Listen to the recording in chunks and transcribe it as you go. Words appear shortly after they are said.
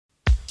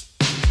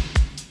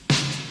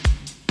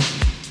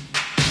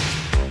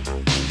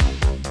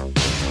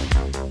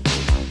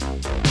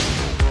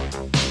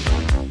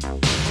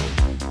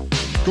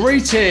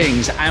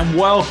Greetings and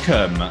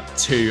welcome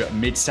to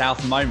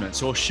Mid-South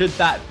Moments, or should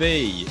that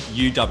be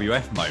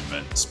UWF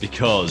Moments,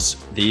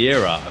 because the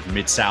era of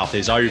Mid-South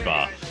is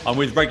over. I'm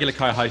with regular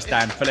co-host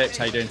Dan Phillips.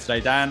 How you doing today,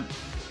 Dan?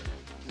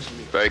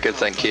 Very good,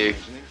 thank you.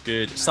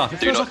 Good stuff.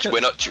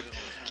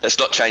 Let's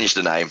not change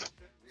the name.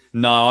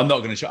 No, I'm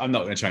not going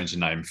to change the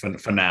name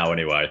for now,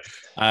 anyway.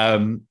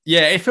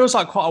 It feels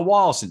like quite a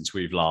while since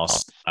we've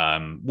last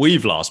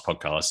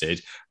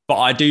podcasted, but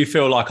I do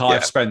feel like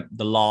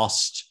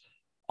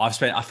I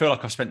feel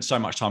like I've spent so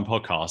much time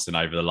podcasting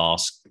over the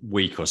last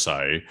week or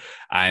so,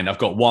 and I've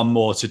got one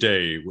more to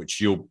do, which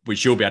you'll be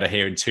able to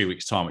hear in 2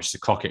 weeks' time, which is the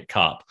Crockett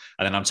Cup,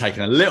 and then I'm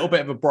taking a little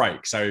bit of a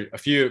break. So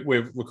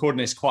we're recording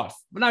this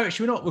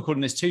we're not recording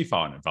this too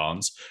far in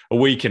advance, a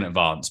week in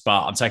advance,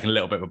 but I'm taking a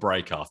little bit of a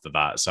break after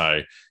that.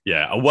 So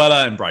yeah, a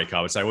well-earned break, I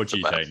would say. What do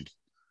you think?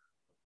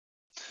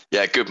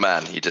 Yeah, good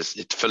man.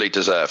 It's fully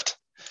deserved.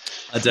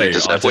 I do.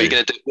 What are you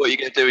going to do? What are you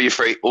going to do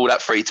with all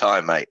that free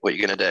time, mate? What are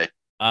you going to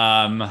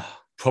do?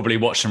 Probably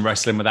watch some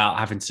wrestling without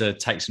having to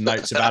take some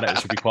notes about it,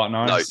 which would be quite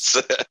nice.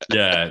 Notes.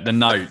 Yeah, the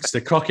notes. The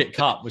Crockett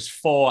Cup was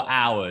 4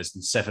 hours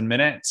and 7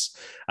 minutes,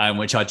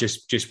 which I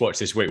just watched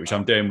this week, which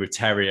I'm doing with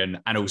Terry and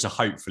also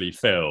hopefully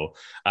Phil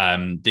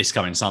this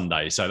coming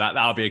Sunday. So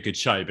that'll be a good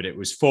show. But it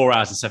was 4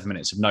 hours and 7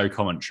 minutes of no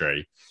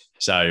commentary.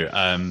 So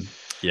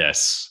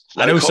yes.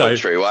 No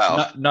commentary,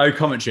 wow. No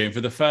commentary. And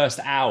for the first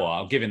hour,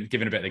 I'm giving a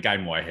bit of the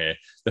game away here.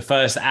 The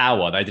first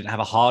hour, they didn't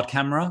have a hard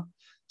camera.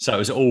 So it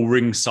was all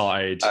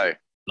ringside. Oh.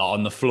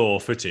 On the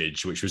floor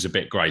footage, which was a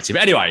bit grating.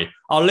 But anyway,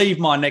 I'll leave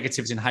my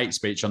negatives and hate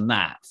speech on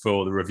that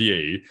for the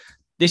review.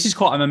 This is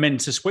quite a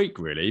momentous week,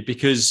 really,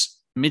 because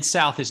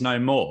Mid-South is no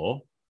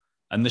more.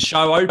 And the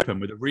show opened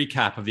with a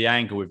recap of the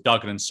angle with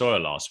Duggan and Sawyer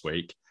last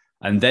week.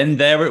 And then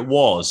there it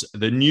was,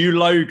 the new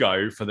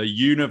logo for the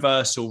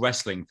Universal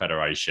Wrestling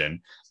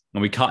Federation.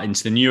 And we cut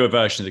into the newer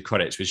version of the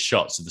credits with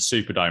shots of the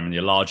Superdome and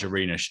the larger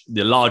arena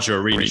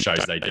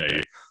shows they do.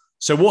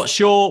 So what's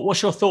your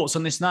thoughts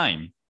on this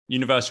name?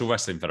 Universal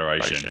Wrestling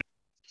Federation.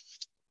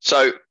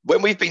 So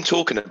when we've been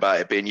talking about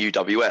it being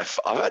UWF,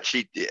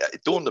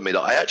 it dawned on me that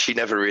I actually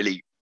never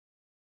really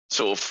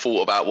sort of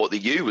thought about what the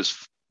U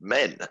was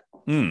meant.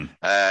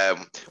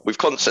 We've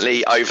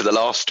constantly over the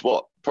last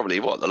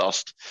the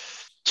last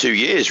 2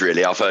 years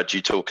really, I've heard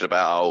you talking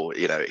about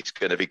it's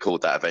going to be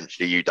called that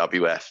eventually,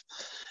 UWF,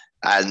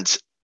 and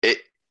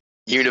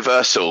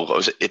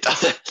Universal. It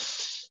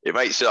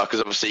makes it up because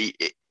obviously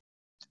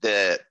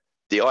the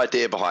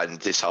idea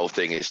behind this whole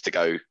thing is to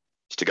go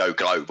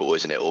global,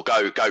 isn't it? Or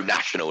go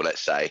national,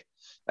 let's say.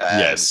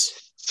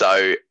 Yes.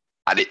 So,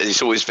 and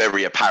it's always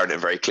very apparent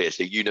and very clear.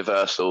 So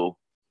Universal,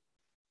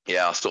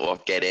 yeah, I sort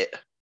of get it.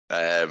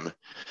 I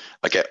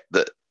get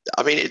that.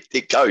 I mean,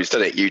 it goes,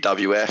 doesn't it?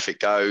 UWF, it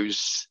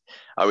goes.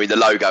 I mean, the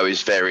logo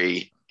is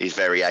very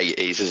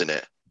 80s, isn't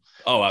it?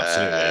 Oh,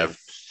 absolutely.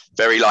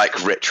 Very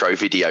like retro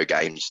video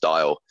game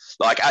style.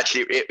 Like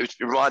actually, it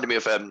reminded me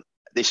of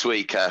this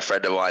week. A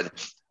friend of mine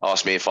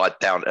asked me if I'd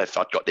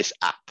got this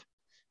app,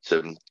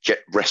 some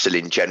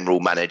Wrestling General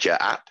Manager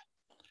app.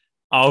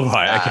 Oh,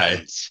 right,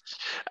 okay.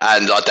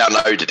 And I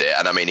downloaded it,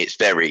 and I mean, it's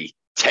very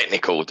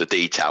technical, the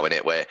detail in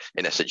it, where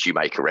in essence you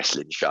make a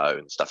wrestling show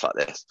and stuff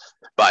like this,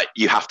 but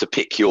you have to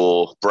pick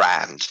your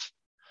brand,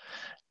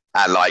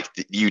 and like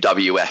the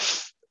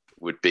UWF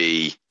would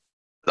be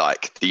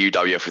like the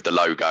UWF with the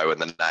logo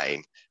and the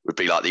name would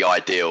be like the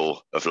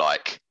ideal of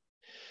like,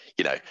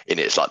 in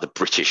it's like the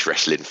British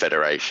Wrestling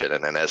Federation,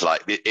 and then there's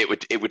like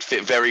it would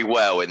fit very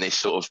well in this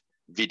sort of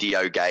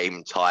video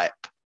game type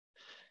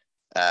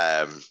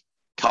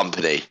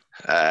company,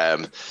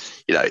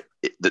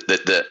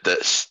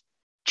 that's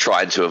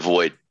trying to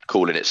avoid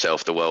calling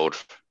itself the World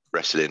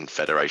Wrestling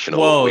Federation.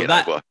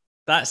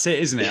 That's it,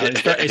 isn't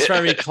it? It's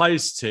very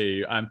close to.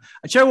 Do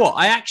you know what?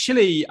 I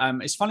actually,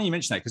 it's funny you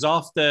mentioned that, because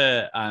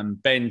after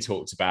Ben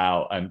talked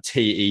about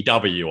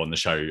TEW on the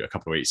show a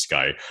couple of weeks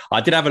ago, I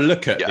did have a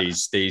look at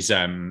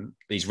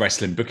these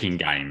wrestling booking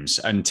games,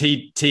 and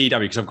TEW,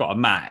 because I've got a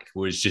Mac,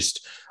 was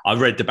just, I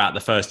read about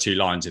the first 2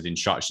 lines of the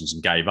instructions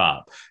and gave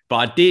up.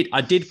 But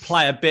I did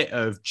play a bit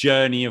of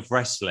Journey of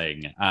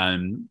Wrestling,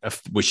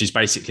 which is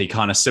basically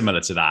kind of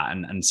similar to that,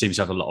 and seems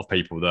to have a lot of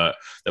people that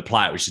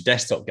play it, which is a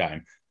desktop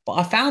game. But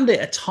I found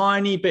it a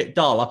tiny bit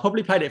dull. I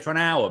probably played it for an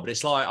hour, but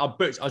it's like I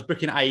was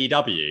booking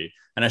AEW,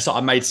 and I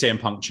made CM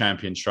Punk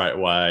champion straight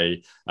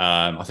away.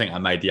 I think I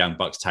made the Young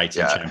Bucks tag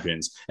team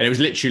champions. And it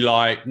was literally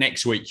like,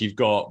 next week you've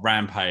got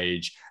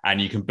Rampage, and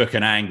you can book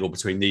an angle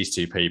between these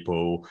 2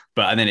 people.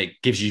 And then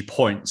it gives you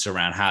points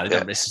around how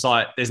it's just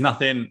like, there's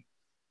nothing.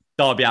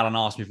 Darby Allin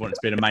asked me if I wanted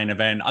to be in a main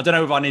event. I don't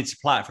know if I need to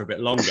play it for a bit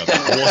longer, but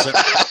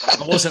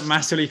I wasn't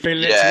massively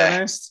feeling it, to be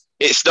honest.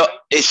 It's not.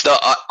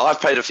 I've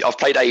played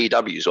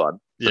AEW's one.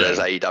 So there's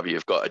AEW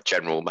have got a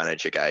general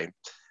manager game.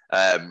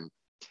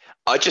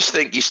 I just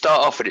think you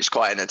start off and it's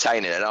quite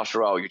entertaining, and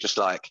after a while you're just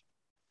like,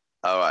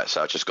 all right,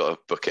 so I just got to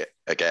book it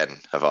again,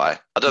 have I?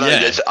 I don't know.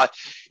 Yeah.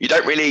 You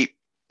don't really.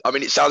 I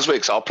mean, it sounds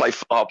weird, because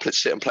I'll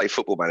sit and play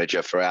Football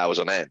Manager for hours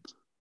on end,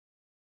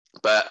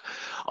 but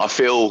I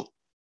feel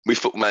with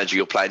Football Manager,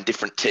 you're playing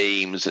different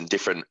teams and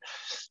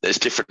there's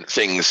different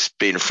things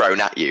being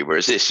thrown at you.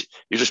 Whereas this,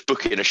 you're just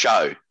booking a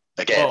show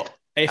again. Well,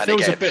 it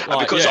feels a bit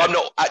like, because I'm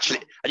not actually,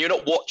 and you're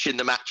not watching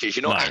the matches,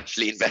 you're not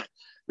actually invested.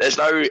 There's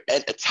no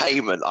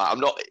entertainment. Like, I'm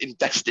not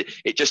invested.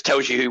 It just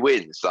tells you who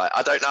wins. Like,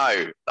 I don't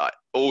know. Like,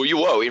 or you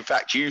will. In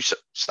fact, you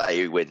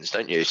say who wins,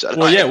 don't you?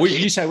 So,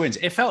 you say wins.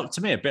 It felt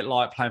to me a bit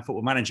like playing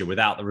Football Manager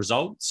without the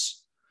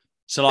results.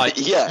 So, like,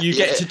 you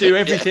get to do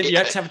everything. You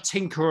have to have a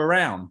tinker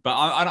around. But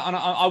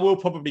I will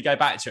probably go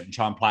back to it and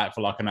try and play it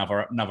for like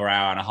another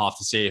hour and a half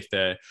to see if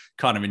the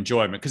kind of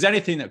enjoyment. Because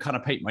anything that kind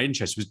of piqued my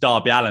interest was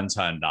Darby Allin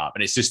turned up,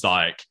 and it's just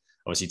like,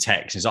 obviously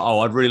text is like,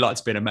 I'd really like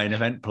to be in a main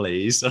event,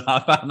 please. And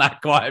I found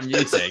that quite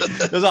amusing.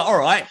 I was like, all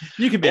right,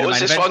 you can be in a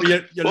main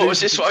event. What was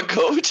this one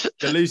called?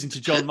 You're losing to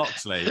John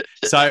Moxley.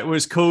 So it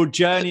was called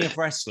Journey of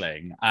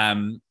Wrestling.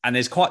 And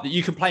there's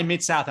you can play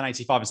Mid-South and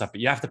 85 and stuff, but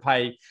you have to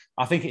pay,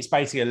 I think it's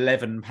basically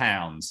 £11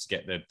 to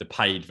get the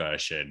paid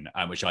version,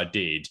 which I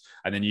did.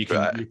 And then you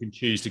can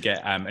choose to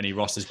get any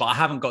rosters. But I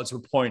haven't got to a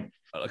point,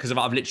 because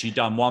I've literally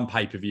done one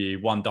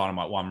pay-per-view, one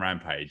Dynamite, one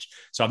Rampage.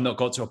 So I've not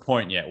got to a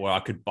point yet where I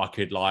could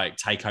like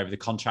take over the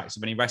contracts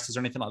of any wrestlers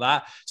or anything like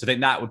that. So I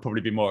think that would probably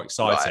be more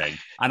exciting. Right.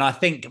 And I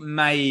think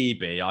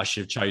maybe I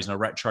should have chosen a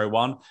retro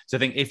one. So I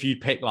think if you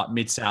pick like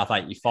Mid-South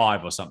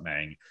 85 or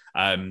something,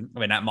 I mean,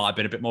 that might have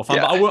been a bit more fun,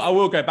 but I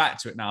will go back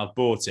to it now. I've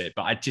bought it,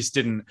 but I just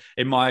didn't,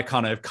 in my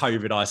kind of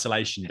COVID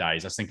isolation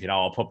days, I was thinking,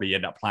 I'll probably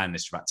end up playing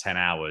this for about 10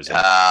 hours. See,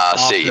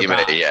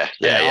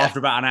 after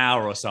about an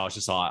hour or so, I was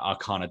just like, I'm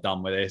kind of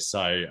done with this.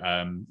 So,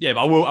 but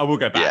I will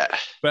go back. Yeah.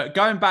 But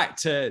going back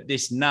to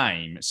this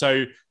name,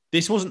 so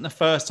this wasn't the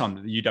first time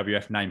that the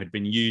UWF name had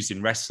been used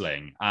in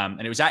wrestling.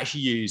 And it was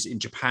actually used in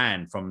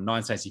Japan from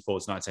 1984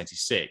 to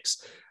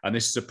 1986. And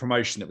this is a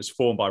promotion that was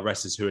formed by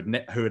wrestlers who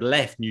had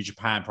left New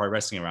Japan Pro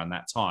Wrestling around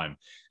that time.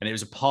 And it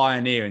was a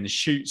pioneer in the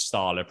shoot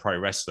style of pro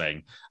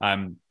wrestling.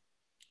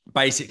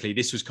 Basically,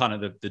 this was kind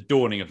of the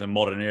dawning of the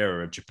modern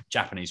era of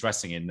Japanese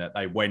wrestling, in that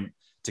they went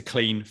to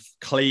clean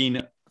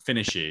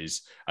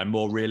finishes and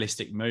more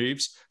realistic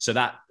moves. So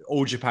that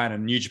All Japan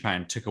and New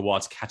Japan took a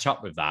while to catch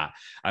up with that.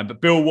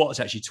 But Bill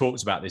Watts actually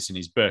talks about this in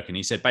his book. And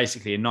he said,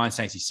 basically in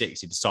 1986,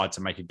 he decided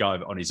to make a go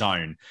of it on his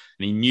own. And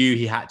he knew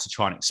he had to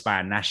try and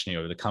expand nationally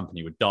or the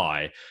company would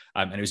die.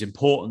 And it was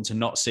important to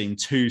not seem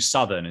too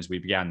Southern as we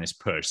began this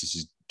push. This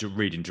is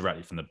reading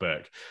directly from the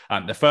book.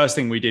 The first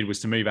thing we did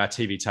was to move our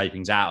TV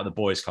tapings out of the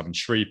boys' club in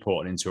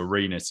Shreveport and into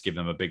arenas to give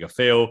them a bigger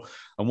feel.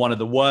 And one of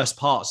the worst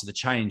parts of the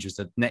change was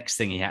the next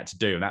thing he had to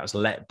do, and that was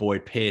let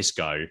Boyd Pierce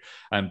go.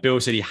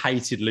 Bill said he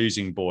hated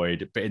losing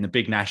Boyd, but in the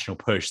big national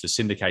push, the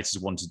syndicators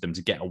wanted them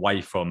to get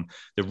away from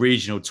the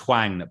regional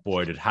twang that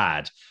Boyd had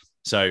had.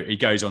 So he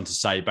goes on to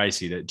say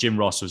basically that Jim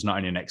Ross was not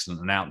only an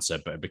excellent announcer,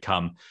 but had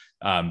become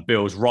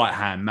Bill's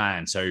right-hand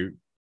man. So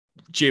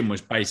Jim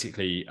was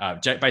basically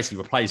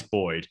replaced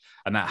Boyd,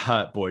 and that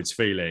hurt Boyd's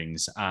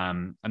feelings.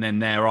 And then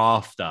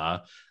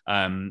thereafter,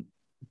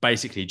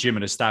 basically Jim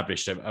had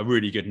established a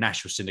really good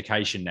national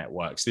syndication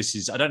network. So this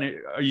is, I don't know,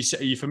 are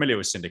you familiar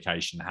with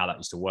syndication, how that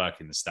used to work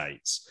in the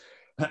States?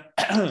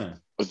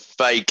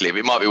 Vaguely,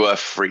 it might be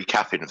worth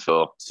recapping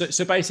for.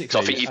 So basically, so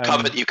I think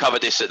you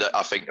covered this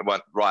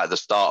right at the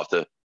start of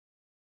the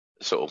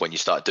sort of when you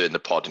start doing the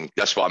pod, and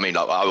that's what I mean.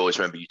 Like, I always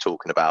remember you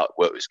talking about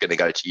what was going to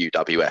go to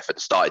UWF and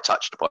started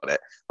touching upon it.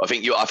 I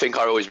think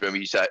I always remember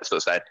you sort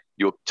of saying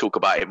you'll talk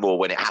about it more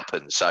when it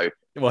happens. So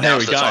well, here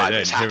we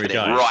go. Here we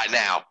go. Right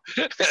now.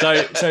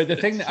 so the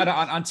thing that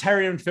and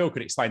Terry and Phil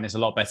could explain this a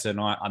lot better than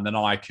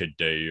I could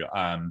do.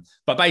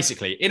 But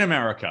basically, in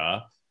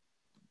America,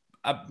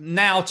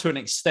 now to an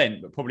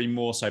extent, but probably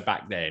more so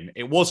back then,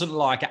 it wasn't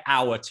like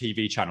our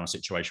TV channel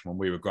situation when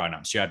we were growing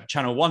up. So you had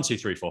channel 1, 2,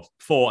 3,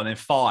 4, and then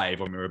 5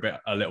 when we were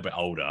a little bit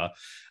older.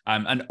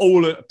 And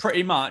all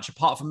pretty much,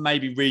 apart from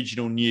maybe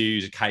regional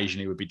news,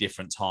 occasionally would be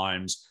different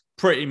times.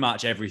 Pretty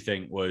much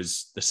everything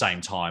was the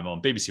same time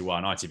on BBC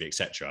One, ITV,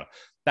 etc.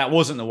 That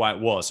wasn't the way it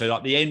was. So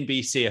like the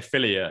NBC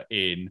affiliate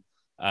in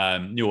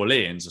New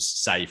Orleans,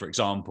 say, for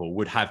example,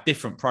 would have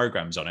different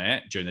programs on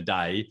it during the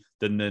day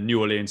than the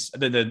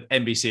the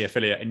NBC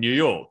affiliate in New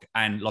York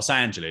and Los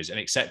Angeles and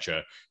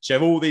etc. So you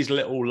have all these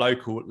little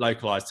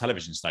localized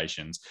television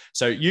stations.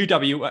 So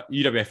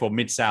UWF, or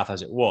Mid-South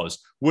as it was,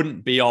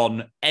 wouldn't be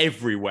on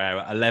everywhere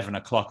at 11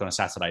 o'clock on a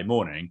Saturday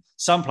morning.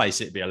 Some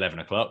places it'd be 11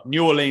 o'clock.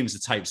 New Orleans, the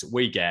tapes that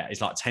we get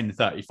is like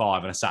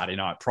 10:35 on a Saturday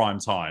night, prime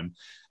time,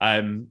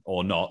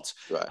 or not.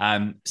 Right.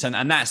 And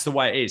that's the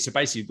way it is. So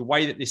basically the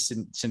way that this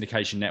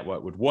syndication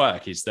network would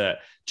work is that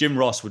Jim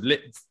Ross would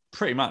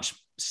pretty much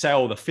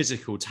sell the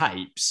physical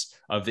tapes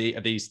of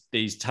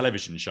these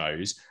television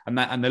shows, and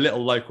the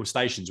little local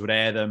stations would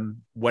air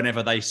them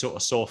whenever they sort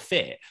of saw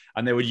fit.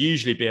 And there would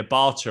usually be a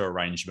barter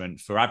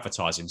arrangement for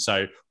advertising.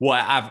 So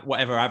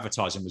whatever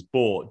advertising was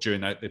bought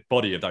during the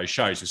body of those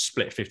shows was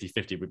split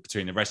 50-50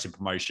 between the wrestling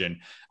promotion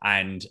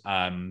and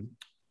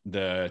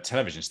the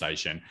television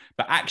station.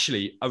 But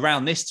actually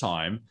around this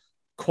time,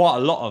 quite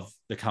a lot of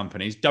the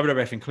companies,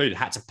 WWF included,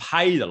 had to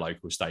pay the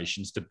local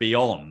stations to be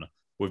on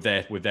with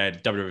their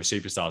WWF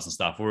superstars and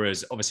stuff.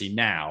 Whereas obviously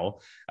now,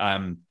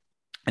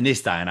 in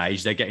this day and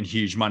age, they're getting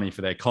huge money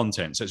for their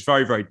content. So it's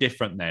very, very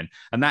different then.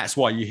 And that's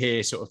why you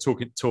hear sort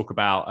of talk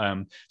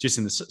about just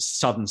in the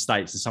southern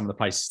states and some of the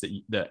places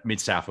that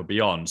Mid-South or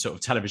beyond, sort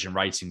of television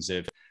ratings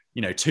of,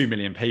 2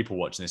 million people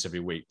watching this every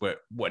week. But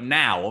what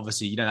now,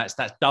 obviously, that's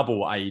double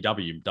what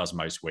AEW does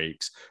most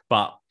weeks.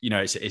 But,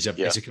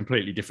 it's a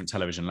completely different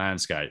television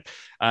landscape.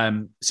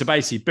 So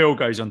basically, Bill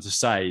goes on to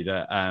say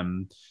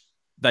that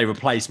they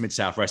replaced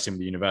Mid-South Wrestling with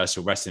the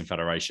Universal Wrestling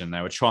Federation.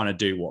 They were trying to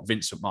do what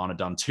Vince McMahon had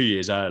done 2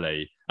 years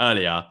earlier.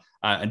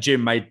 And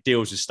Jim made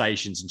deals with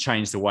stations and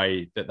changed the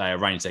way that they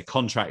arranged their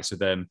contracts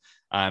with them.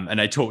 And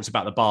they talked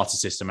about the barter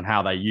system and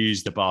how they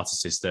used the barter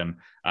system.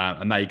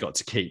 And they got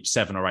to keep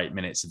 7 or 8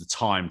 minutes of the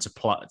time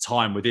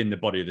time within the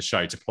body of the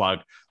show to plug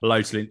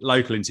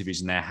local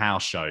interviews in their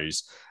house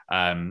shows.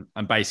 And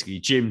basically,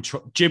 Jim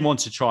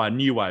wanted to try a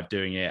new way of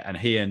doing it. And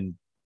he and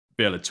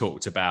Bill had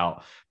talked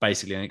about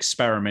basically an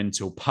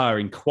experimental per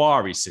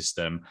inquiry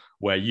system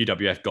where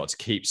UWF got to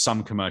keep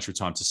some commercial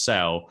time to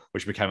sell,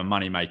 which became a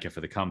moneymaker for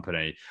the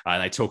company.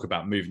 And they talk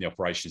about moving the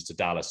operations to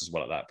Dallas as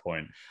well at that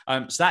point.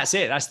 So that's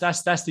it. That's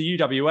the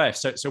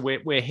UWF. So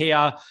we're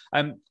here.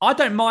 I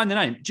don't mind the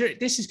name.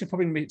 This is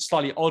probably a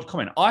slightly odd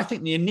comment. I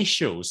think the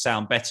initials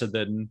sound better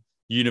than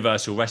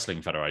Universal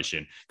Wrestling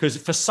Federation because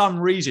for some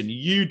reason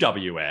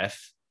UWF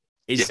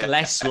is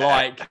less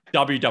like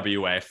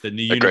WWF than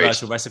the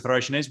Universal Wrestling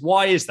Federation is.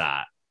 Why is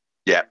that?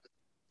 Yeah.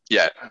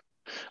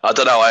 I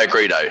don't know. I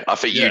agree, though. I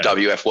think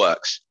UWF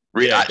works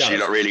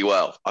not really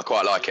well. I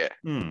quite like it.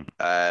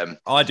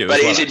 I do. But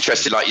it is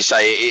interesting, like you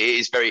say.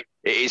 It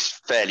is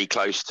fairly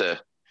close to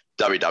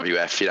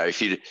WWF.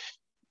 If you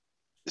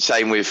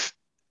same with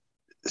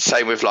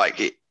like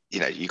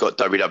you got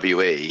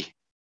WWE.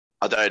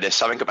 I don't know. There's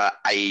something about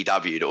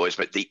AEW that always,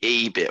 but the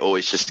E bit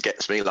always just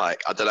gets me.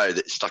 Like I don't know.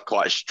 That's like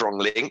quite a strong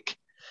link.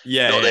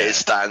 Not that it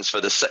stands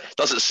for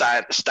doesn't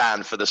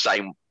stand for the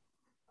same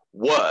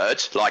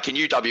word. Like in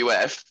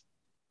UWF,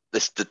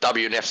 the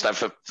W and F stand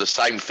for the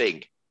same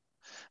thing.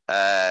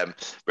 But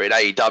in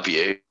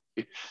AEW,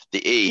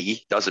 the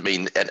E doesn't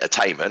mean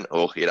entertainment,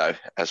 or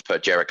as per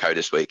Jericho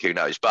this week, who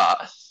knows?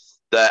 But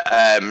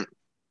there's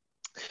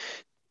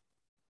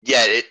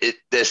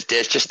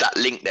just that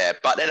link there.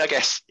 But then I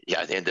guess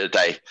at the end of the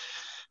day,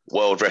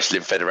 World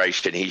Wrestling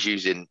Federation, he's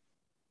using.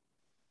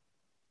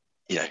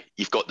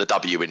 You've got the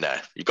W in there.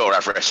 You've got to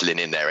have wrestling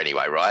in there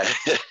anyway, right?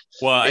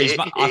 Well, I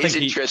think it's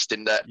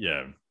interesting that.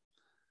 Yeah.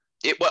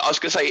 I was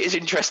going to say it is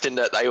interesting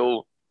that they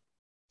all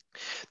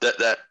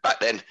that back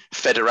then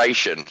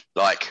federation,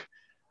 like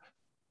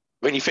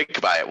when you think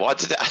about it, why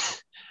did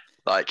it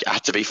like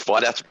have to be? Why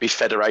did it have to be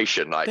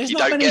federation? Like you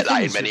don't get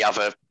that in many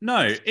other.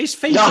 No, it's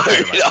FIFA. No.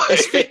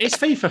 It's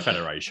FIFA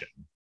Federation.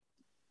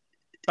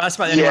 But that's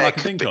about the only one I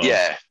can think of.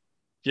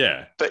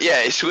 Yeah. But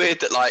it's weird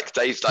that like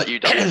days like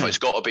UWF, it's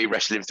got to be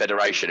Wrestling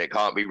Federation. It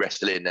can't be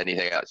wrestling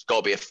anything else. It's got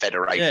to be a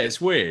federation. Yeah,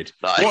 it's weird.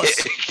 Like,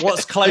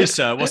 what's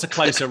closer? What's a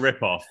closer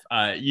ripoff?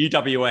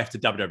 UWF to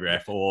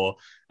WWF or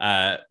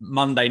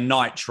Monday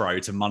Nitro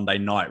to Monday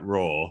Night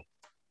Raw?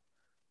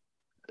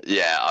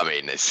 Yeah, I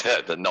mean, it's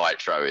the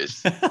Nitro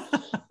is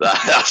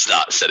that's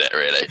nuts, isn't it?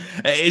 Really,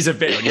 it is a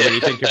bit when you really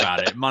think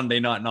about it.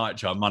 Monday Night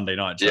Nitro, Monday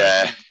Nitro.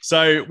 Yeah.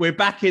 So we're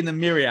back in the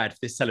myriad for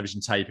this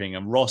television taping,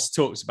 and Ross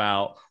talks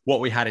about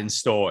what we had in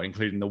store,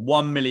 including the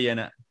 $1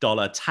 million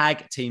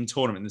tag team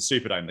tournament in the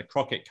Superdome, the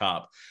Crockett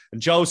Cup. And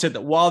Joel said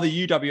that while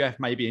the UWF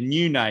may be a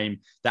new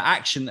name, the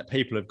action that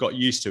people have got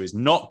used to is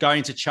not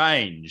going to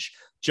change.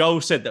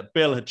 Joel said that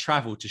Bill had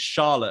travelled to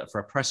Charlotte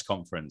for a press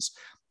conference.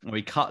 And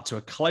we cut to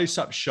a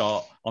close-up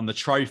shot on the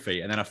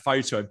trophy and then a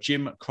photo of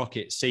Jim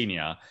Crockett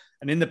Sr.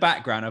 And in the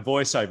background, a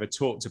voiceover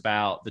talked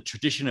about the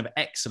tradition of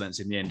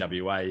excellence in the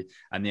NWA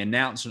and the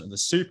announcement of the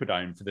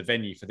Superdome for the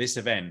venue for this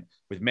event,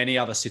 with many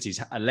other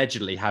cities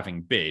allegedly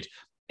having bid.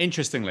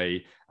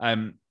 Interestingly,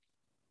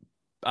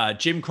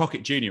 Jim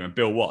Crockett Jr. and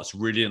Bill Watts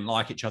really didn't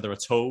like each other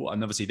at all.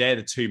 And obviously, they're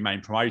the two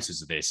main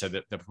promoters of this. So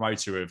the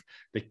promoter of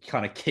the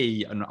kind of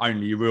key and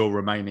only real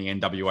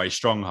remaining NWA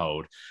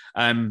stronghold.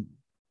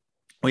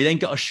 We then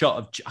got a shot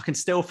of, I can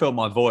still feel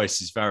my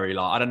voice is very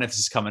like, I don't know if this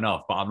is coming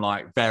off, but I'm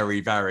like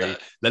very, the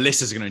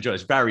listeners are going to enjoy it.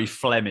 It's very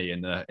phlegmy in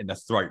the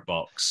throat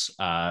box,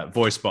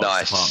 voice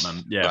box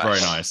department. Yeah,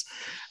 nice.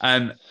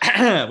 Very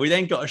nice. We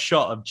then got a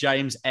shot of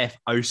James F.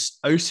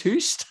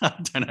 Oshoost. I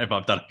don't know if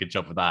I've done a good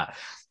job of that.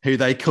 Who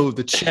they called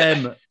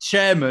the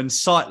chairman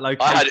site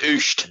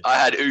location. I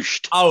had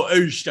Oosht. Oh,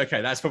 Oosht.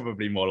 Okay, that's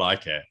probably more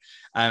like it.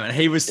 And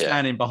he was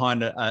standing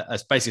behind a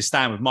basically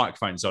stand with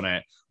microphones on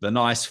it, the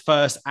nice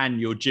first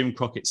annual Jim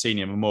Crockett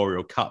Senior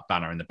Memorial Cup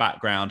banner in the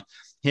background.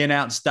 He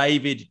announced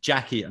David,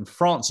 Jackie, and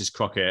Francis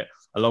Crockett,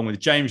 along with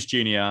James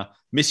Jr.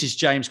 Mrs.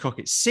 James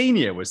Crockett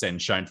Senior was then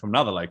shown from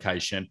another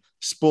location,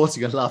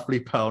 sporting a lovely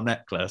pearl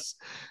necklace.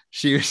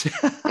 She was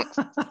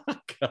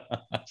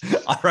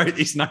I wrote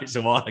these notes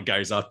a while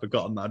ago, so I've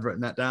forgotten that I'd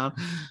written that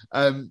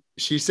down.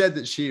 She said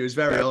that she was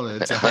very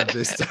honoured to have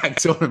this tag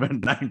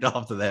tournament named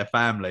after their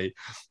family,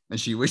 and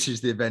she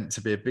wishes the event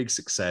to be a big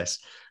success.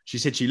 She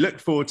said she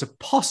looked forward to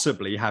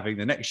possibly having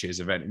the next year's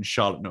event in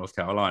Charlotte, North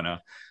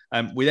Carolina.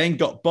 We then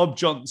got Bob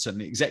Johnson,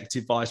 the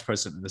executive vice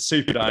president of the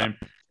Superdome.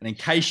 And in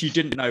case you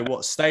didn't know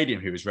what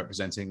stadium he was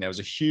representing, there was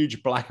a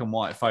huge black and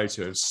white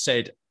photo of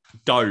said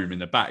dome in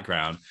the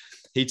background.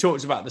 He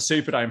talked about the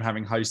Superdome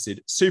having hosted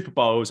Super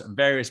Bowls and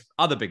various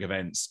other big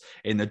events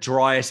in the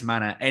driest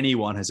manner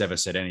anyone has ever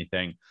said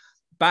anything.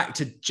 Back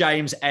to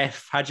James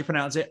F. How do you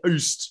pronounce it?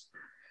 Oost.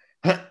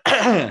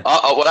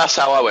 Well, that's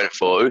how I went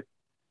for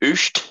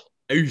Oost.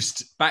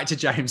 Oost. Back to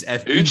James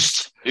F.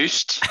 Oost.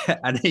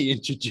 And he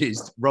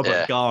introduced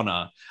Robert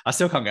Garner. I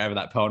still can't get over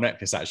that pearl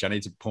necklace, actually. I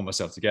need to pull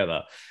myself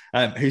together.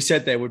 Who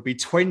said there would be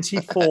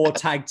 24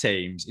 tag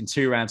teams in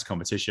 2 rounds of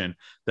competition.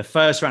 The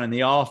first round in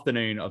the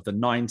afternoon of the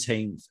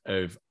 19th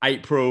of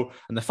April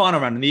and the final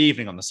round in the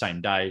evening on the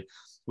same day.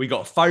 We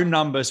got phone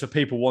numbers for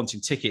people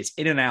wanting tickets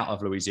in and out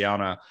of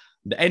Louisiana.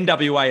 The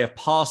NWA have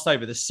passed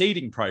over the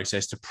seeding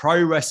process to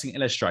Pro Wrestling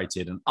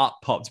Illustrated, and up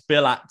popped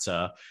Bill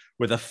Apter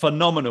with a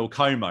phenomenal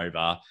comb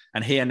over,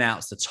 and he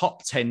announced the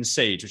top 10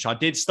 seeds, which I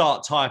did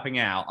start typing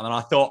out. And then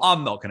I thought,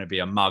 I'm not going to be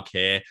a mug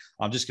here.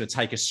 I'm just going to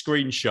take a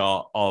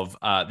screenshot of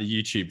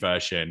the YouTube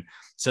version.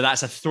 So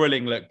that's a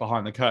thrilling look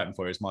behind the curtain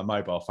for you as my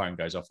mobile phone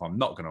goes off. I'm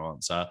not going to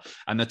answer.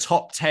 And the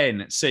top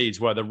 10 seeds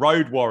were the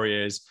Road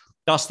Warriors,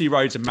 Dusty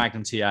Rhodes and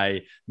Magnum TA,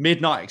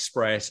 Midnight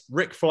Express,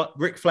 Ric Flair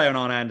and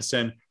Arn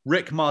Anderson,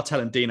 Rick Martel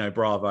and Dino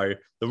Bravo,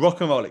 the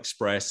Rock and Roll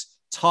Express,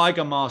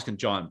 Tiger Mask and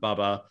Giant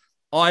Bubba,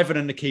 Ivan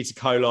and Nikita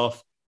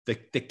Koloff, the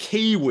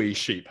Kiwi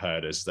Sheep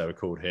Herders, as they were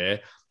called here,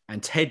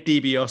 and Ted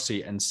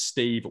DiBiase and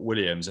Steve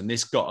Williams. And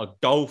this got a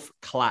golf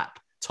clap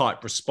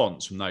type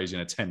response from those in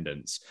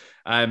attendance.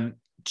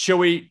 Shall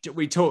we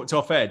talked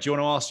off air? Do you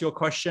want to ask your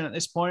question at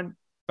this point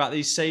about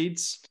these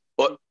seeds?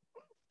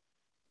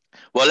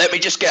 Well, let me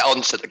just get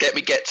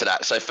to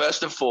that. So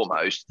first and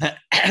foremost,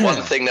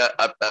 one thing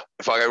that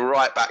if I go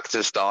right back to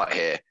the start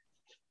here,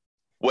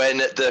 when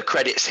the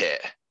credits hit,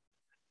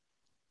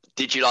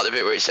 did you like the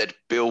bit where it said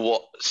Bill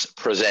Watts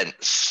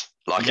presents?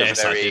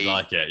 Yes, I did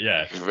like it.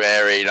 Yeah,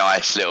 very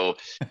nice little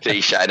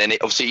cliche. And then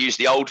it obviously used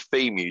the old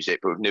theme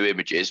music but with new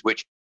images,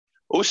 which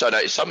also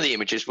noticed some of the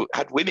images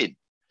had women,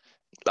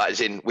 like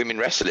as in women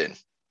wrestling,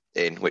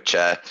 in which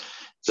is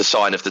a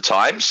sign of the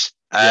times.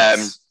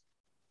 Yes.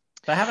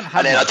 They haven't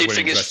had much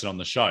women's wrestling on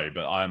the show,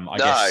 but I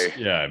guess,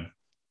 yeah.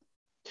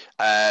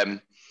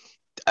 And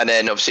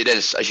then obviously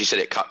there's, as you said,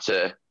 it cut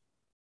to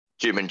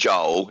Jim and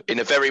Joel in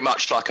a very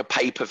much like a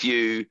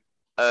pay-per-view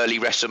early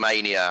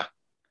WrestleMania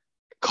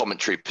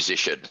commentary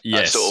position.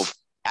 Yes. Sort of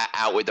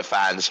out with the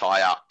fans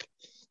high up.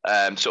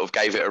 Sort of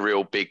gave it a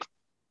real big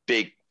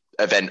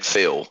event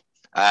feel.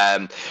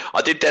 I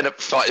did then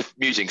fight the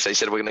music, so they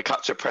said we're going to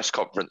cut to a press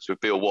conference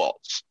with Bill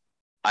Watts,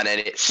 and then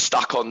it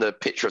stuck on the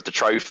picture of the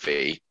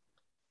trophy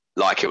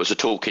like it was a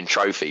talking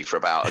trophy for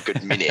about a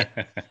good minute.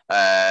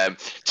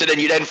 So then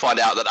you then find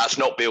out that that's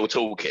not Bill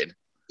talking.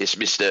 It's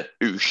Mr.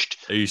 Oost.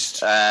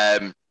 Oost.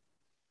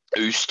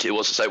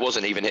 Oost. It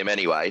wasn't even him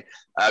anyway.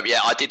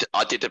 I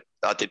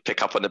did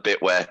pick up on the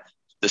bit where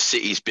the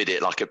city's bid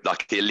it like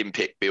the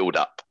Olympic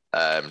build-up.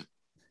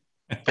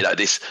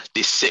 This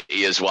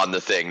city has won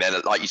the thing. Then,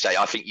 like you say,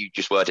 I think you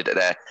just worded it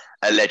there.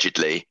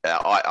 Allegedly,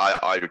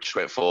 I just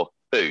went for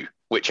who?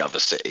 Which other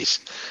cities?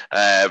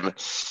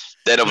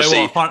 Then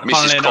obviously,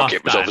 Mrs.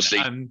 Crockett was obviously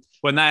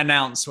when they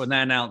announced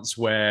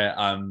where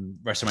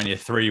WrestleMania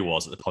 3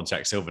 was at the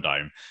Pontiac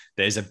Silverdome.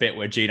 There's a bit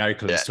where Gene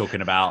Okerlund's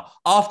talking about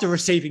after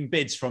receiving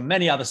bids from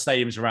many other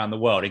stadiums around the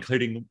world,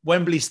 including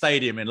Wembley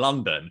Stadium in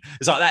London.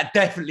 It's like that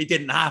definitely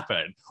didn't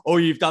happen. All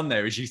you've done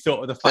there is you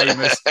thought of the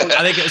famous.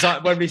 I think it was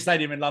like Wembley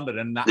Stadium in London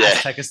and that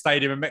Azteca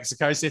Stadium in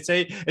Mexico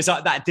City. It's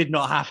like that did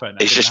not happen.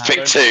 It's just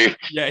pick two.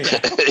 Yeah.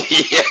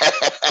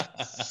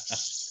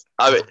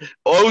 I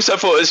also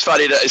thought it was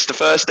funny that it's the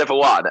first ever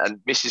one, and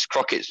Mrs.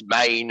 Crockett's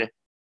main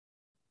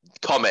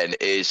comment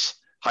is,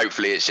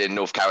 "Hopefully, it's in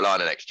North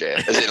Carolina next year."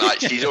 As in, like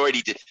she's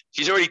already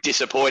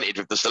disappointed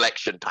with the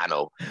selection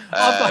panel.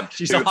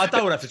 She's like, "I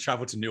don't want to have to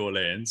travel to New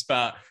Orleans,"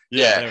 but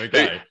there we go.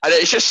 And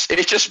it's just,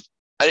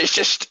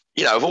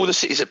 of all the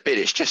cities that bid,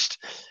 it's just,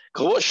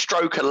 God, what a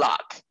stroke of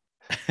luck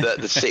that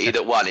the city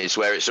that won is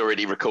where it's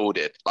already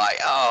recorded. Like,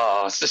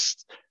 it's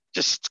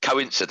just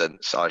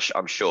coincidence,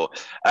 I'm sure.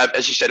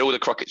 As you said, all the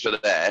Crockett's were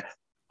there.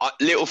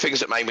 Little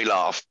things that made me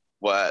laugh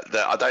were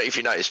that, I don't know if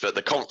you noticed, but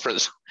the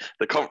conference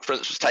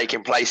was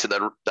taking place at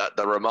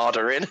the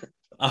Ramada Inn.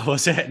 Oh,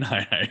 was it?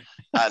 No.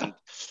 And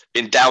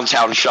in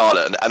downtown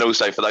Charlotte, and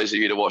also for those of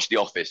you that watch The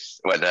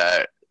Office, when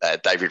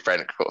David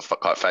Brent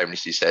quite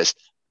famously says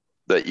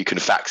that you can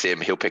fax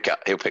him, he'll pick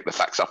the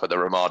fax up at the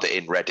Ramada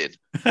Inn, Reading.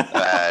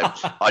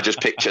 I just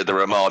picture the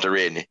Ramada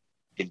Inn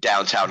in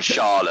downtown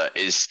Charlotte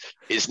is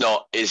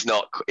not as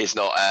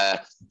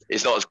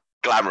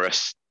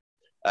glamorous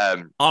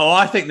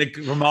I think the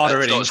Ramada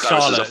in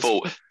Charlotte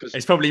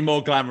it's probably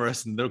more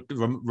glamorous than the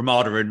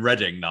Ramada in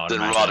Reading, though. The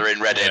Ramada in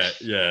Reading,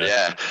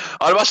 yeah.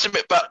 I must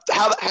admit, but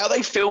how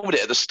they filmed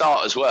it at the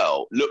start as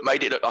well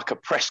made it look like a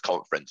press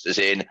conference, as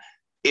in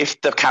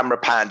if the camera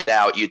panned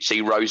out, you'd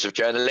see rows of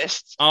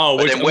journalists. Oh,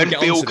 but then when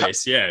Bill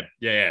this, yeah.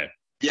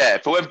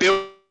 But when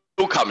Bill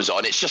comes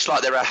on, it's just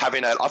like they're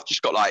having I've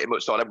just got like, it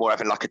looks like they're more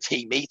having like a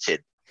team meeting,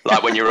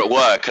 like when you're at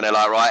work and they're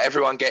like, right,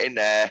 everyone get in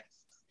there.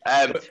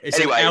 It's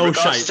anyway, an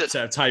L-shaped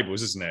set of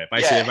tables, isn't it?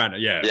 Basically,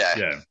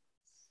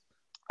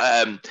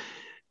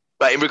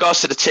 But in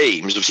regards to the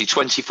teams, obviously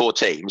 24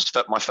 teams.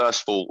 My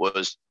first thought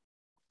was,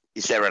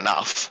 is there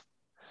enough?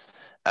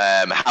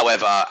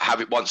 However,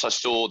 once I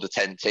saw the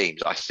 10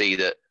 teams, I see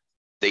that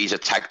these are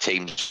tag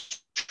teams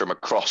from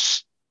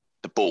across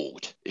the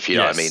board, if you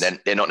know what I mean.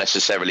 They're not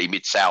necessarily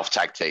mid-south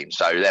tag teams,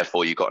 so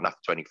therefore you've got enough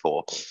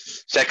 24.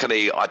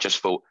 Secondly, I just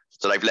thought,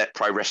 so they've let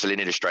Pro Wrestling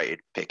Illustrated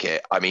pick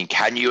it. I mean,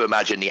 can you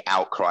imagine the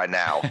outcry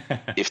now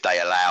if they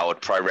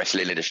allowed Pro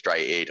Wrestling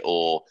Illustrated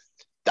or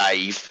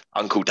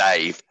Uncle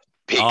Dave,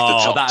 pick the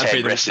top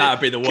 10 wrestling? That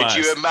would be the worst.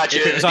 Could you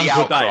imagine if it was the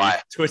Uncle outcry?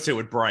 Dave, Twitter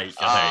would break,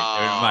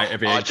 I think.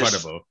 It'd be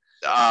incredible.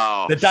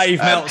 The Dave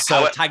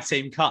Meltzer Tag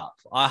Team Cup.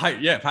 I hope,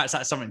 perhaps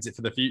that's something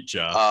for the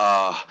future.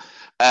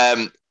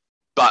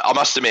 But I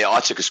must admit, I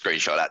took a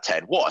screenshot of that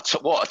 10. What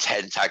a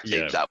 10 tag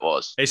teams that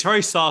was. It's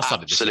very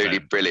star-studded. Absolutely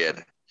brilliant.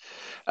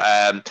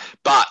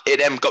 But it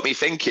then got me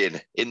thinking,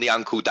 in the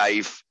Uncle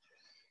Dave,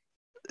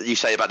 you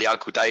say about the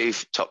Uncle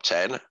Dave top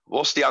 10,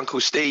 what's the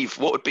Uncle Steve?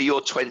 What would be your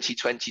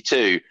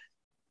 2022?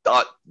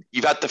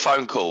 You've had the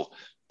phone call,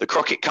 the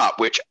Crockett Cup,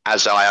 which,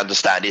 as I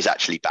understand, is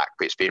actually back,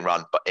 but it's being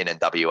run in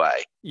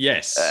NWA.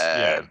 Yes.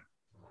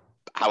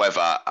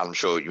 However, I'm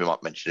sure you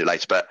might mention it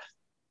later, but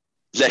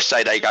let's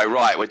say they go,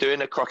 right, we're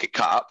doing a Crockett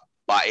Cup,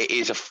 but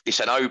it's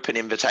an open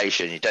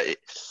invitation.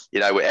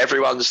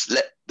 Everyone's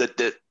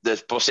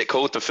the what's it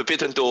called? The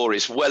forbidden door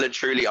is well and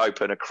truly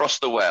open across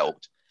the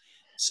world.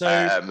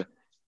 So,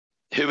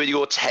 who are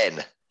your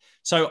 10?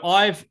 So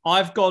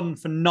I've gone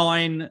for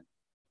nine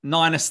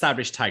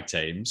established tag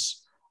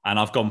teams, and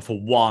I've gone for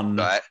one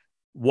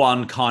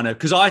kind of,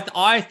 because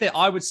I think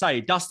I would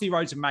say Dusty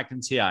Rhodes and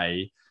Magnum TA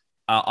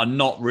are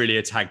not really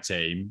a tag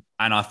team.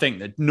 And I think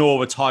that nor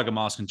were Tiger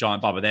Mask and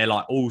Giant Bubba. They're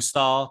like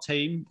all-star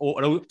team,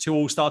 or two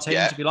all-star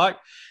teams, if you like.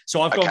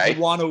 So I've gone for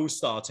one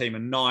all-star team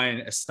and 9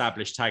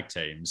 established tag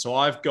teams. So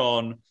I've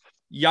gone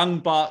Young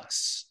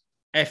Bucks,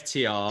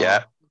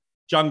 FTR,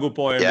 Jungle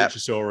Boy and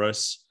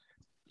Luchasaurus,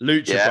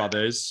 Lucha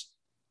Brothers,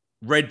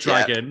 Red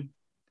Dragon.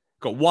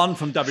 Got one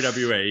from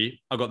WWE.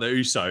 I got the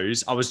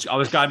Usos. I was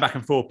going back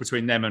and forth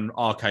between them and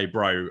RK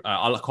Bro.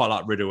 I quite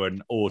like Riddle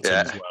and Orton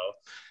as well.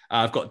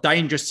 I've got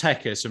Dangerous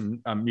Tekkers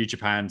from New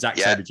Japan, Zack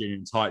Sabre Jr.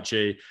 and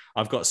Taichi.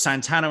 I've got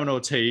Santana and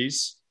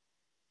Ortiz.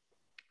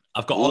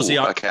 I've got Aussie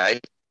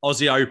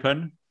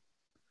Open.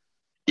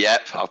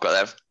 Yep, I've got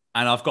them.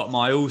 And I've got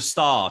my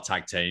all-star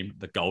tag team,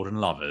 the Golden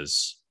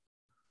Lovers.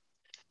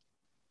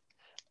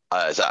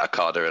 Is that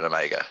Okada and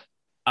Omega?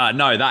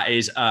 No, that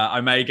is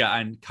Omega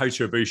and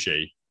Kota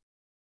Ibushi.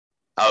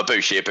 Oh,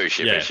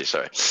 Ibushi,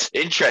 sorry.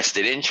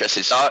 Interesting.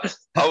 So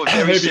I was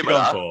very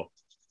similar.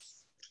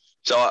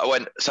 So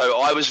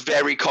I was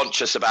very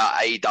conscious about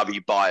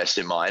AEW bias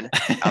in mine.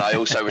 And I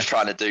also was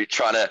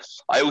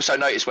I also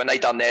noticed when they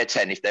done their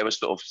 10, if there was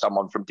sort of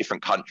someone from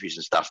different countries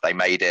and stuff, they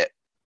made it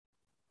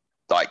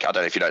like, I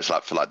don't know if you know, it's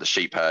like for like the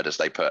sheep herders,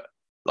 they put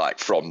like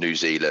from New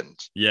Zealand.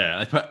 Yeah,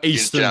 they put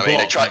Eastern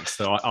Bloc next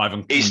to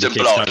Ivan. Eastern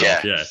Bloc,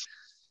 yeah.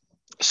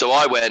 So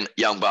I went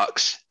Young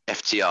Bucks,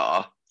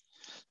 FTR,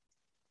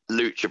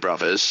 Lucha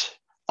Brothers.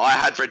 I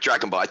had Red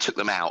Dragon, but I took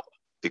them out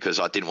because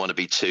I didn't want to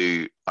be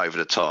too over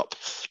the top.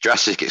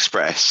 Jurassic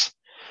Express.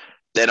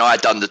 Then I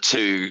had done the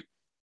 2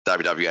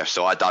 WWF,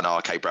 so I done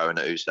RK Bro and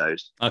the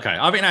Usos. Okay,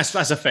 I think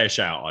that's a fair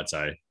shout, I'd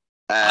say.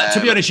 To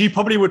be honest, you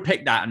probably would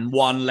pick that and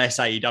one less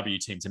AEW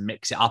team to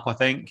mix it up, I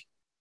think.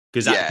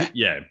 Because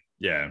yeah.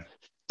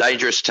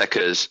 Dangerous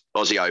Tekkers,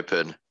 Aussie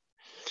Open.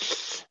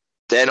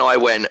 Then I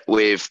went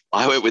with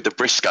the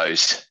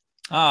Briscoes.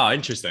 Ah,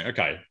 interesting.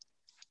 Okay.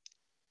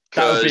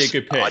 That would be a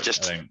good pick,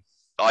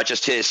 I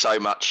just hear so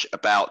much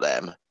about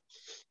them.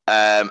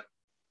 And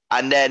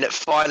then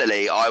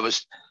finally I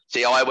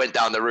went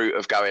down the route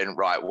of going,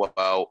 right,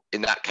 well,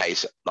 in that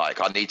case, like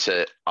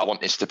I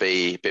want this to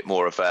be a bit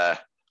more of a,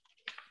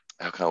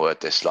 how can I word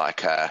this?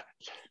 Like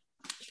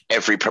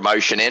every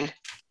promotion in.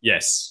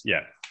 Yes.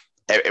 Yeah.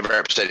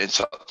 Representing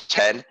top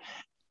 10.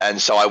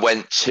 And so I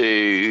went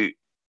to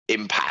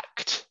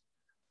Impact.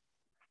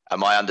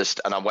 And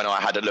when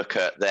I had a look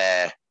at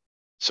their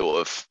sort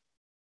of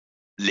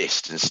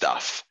list and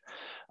stuff,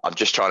 I'm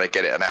just trying to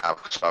get it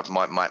out because I've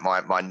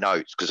my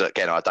notes, because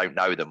again, I don't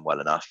know them well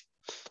enough.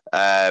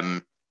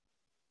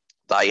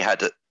 They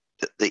had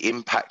the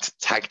Impact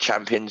Tag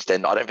Champions.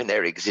 Then I don't think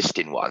they're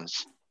existing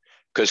ones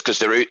because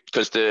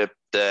the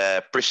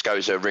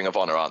Briscoes are Ring of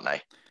Honor, aren't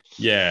they?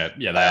 Yeah,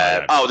 they are.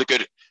 Yeah. Oh, the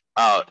good.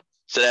 Oh,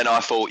 so then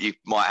I thought you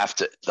might have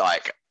to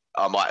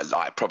I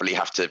might probably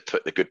have to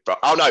put the Good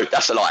Brothers. Oh no,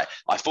 that's a lie.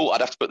 I thought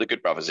I'd have to put the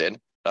Good Brothers in,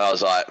 I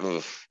was like,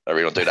 I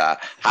really don't do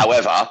that.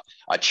 However,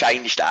 I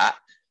changed that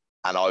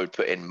and I would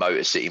put in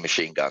Motor City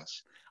Machine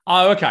Guns.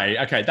 Oh,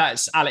 okay.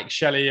 That's Alex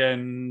Shelley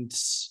and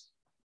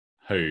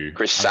who?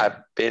 Chris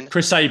Sabin.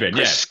 Chris Sabin,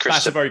 Chris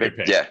that's a very good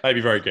pick. Yeah. They'd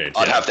be very good.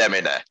 I'd have them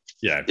in there.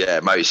 Yeah. Yeah,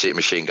 Motor City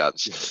Machine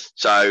Guns.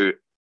 So,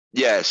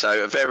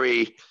 so a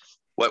very...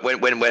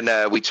 When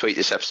we tweet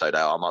this episode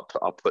out,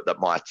 I'll put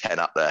my 10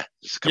 up there.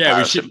 Yeah,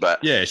 we should.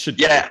 But yeah, it should.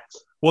 Yeah.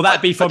 Will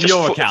that be from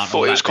your account?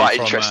 Thought it was quite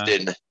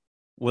interesting.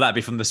 Will that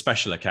be from the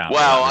special account?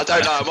 Well, I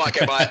don't know. I might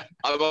get I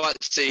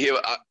might see who.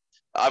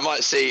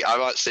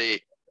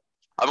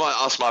 I might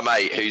ask my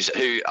mate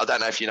who I don't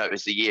know if you know. He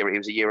was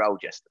a year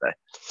old yesterday.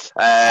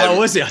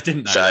 Was he? I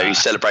didn't know. So that.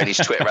 He's celebrating his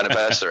Twitter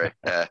anniversary.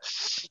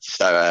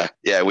 So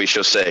we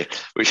shall see.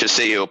 We shall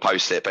see who'll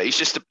post it. But he's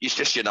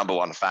just your number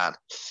one fan.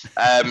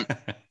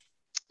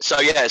 So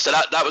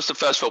that was the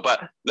first thought.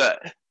 But look,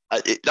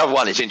 another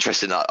one is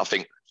interesting. I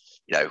think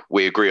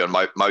we agree on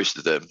most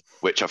of them,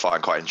 which I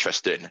find quite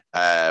interesting.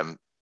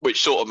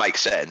 Which sort of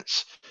makes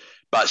sense.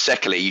 But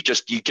secondly, you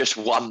just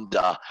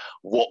wonder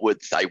what would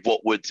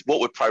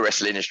Pro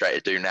Wrestling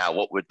Illustrated do now?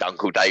 What would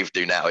Uncle Dave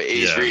do now? It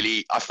is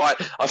really I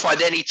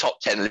find any top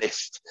 10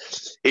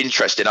 list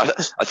interesting. I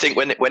think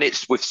when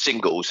it's with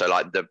singles, so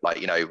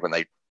when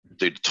they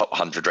do the top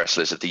 100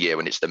 wrestlers of the year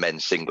when it's the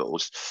men's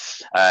singles,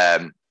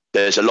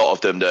 there's a lot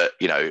of them that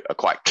are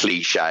quite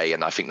cliche,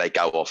 and I think they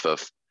go off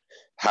of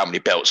how many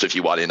belts have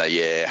you won in a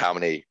year, how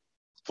many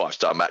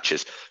 5-star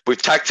matches.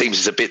 With tag teams,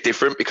 it's a bit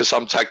different because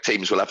some tag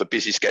teams will have a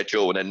busy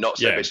schedule and then not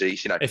so busy.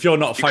 If you're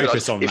not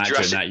focused on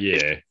matching that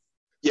year,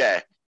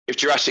 if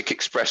Jurassic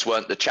Express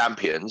weren't the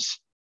champions,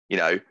 do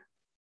I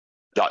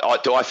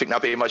think they'll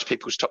be in most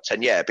people's top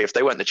 10? Yeah, but if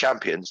they weren't the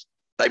champions,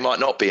 they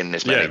might not be in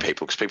as many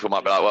people, because people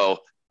might be like,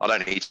 well, I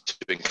don't need to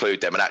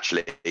include them. And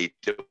actually,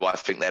 do I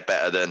think they're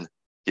better than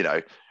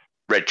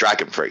Red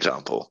Dragon, for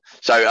example?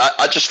 So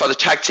I just find the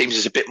tag teams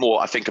is a bit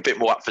more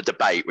up for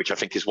debate, which I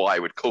think is why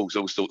it would cause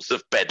all sorts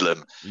of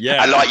bedlam.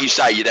 Yeah. And like you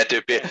say,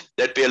 there'd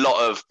be a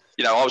lot of,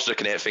 I was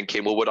looking at it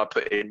thinking, well, would I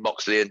put in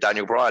Moxley and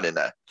Daniel Bryan in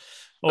there?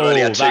 They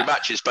only had 2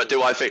 matches, but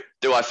do I think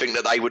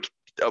that they would?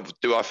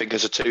 Do I think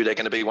as a 2 they're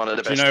going to be one of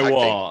the best? Do you know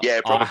what?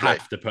 Yeah, probably. I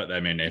have to put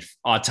them in. If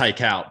I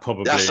take out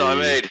probably, that's what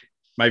I mean.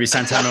 Maybe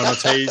Santana and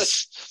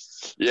Ortiz.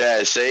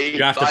 Yeah, see,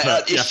 you have to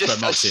put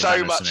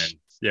so much. In.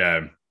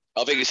 Yeah.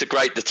 I think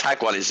the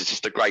tag one is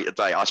just a great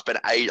debate. I was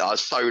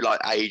so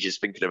ages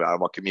thinking about it on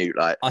my commute.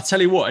 I'll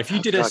tell you what, if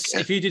you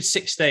did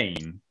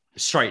 16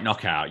 straight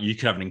knockout, you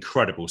could have an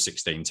incredible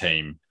 16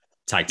 team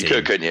tag team. You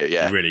could, couldn't you?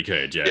 Yeah. You really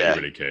could. Yeah,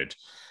 you really could.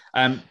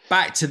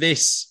 Back to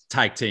this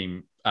tag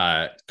team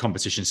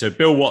competition. So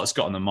Bill Watts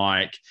got on the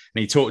mic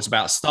and he talked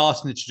about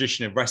starting the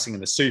tradition of wrestling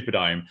in the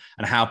Superdome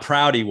and how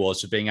proud he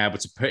was for being able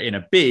to put in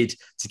a bid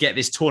to get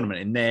this tournament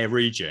in their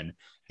region.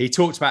 He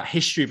talked about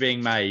history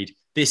being made,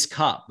 this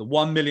cup, the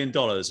 $1 million,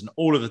 and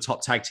all of the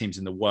top tag teams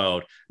in the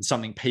world, and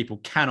something people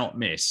cannot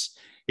miss.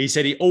 He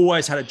said he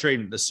always had a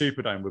dream that the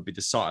Superdome would be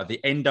the site of the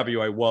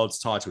NWA World's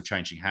title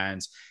changing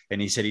hands. And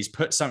he said he's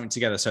put something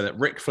together so that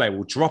Ric Flair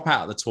will drop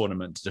out of the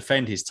tournament to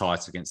defend his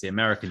title against the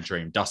American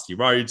Dream, Dusty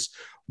Rhodes.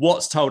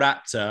 Watts told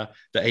Apter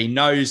that he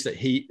knows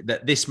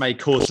that this may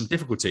cause some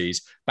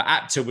difficulties, but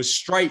Apter was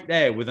straight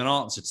there with an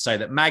answer to say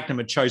that Magnum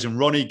had chosen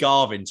Ronnie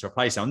Garvin to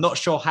replace him. I'm not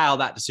sure how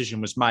that decision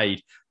was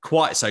made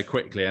quite so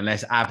quickly,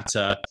 unless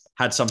Apter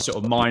had some sort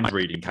of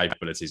mind-reading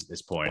capabilities at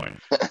this point.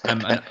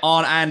 And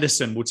Arn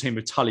Anderson will team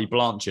with Tully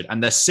Blanchard,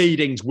 and the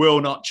seedings will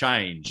not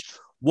change.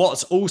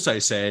 Watts also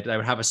said they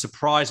would have a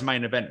surprise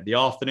main event at the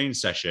afternoon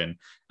session,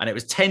 and it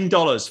was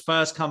 $10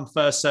 first come,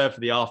 first serve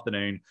for the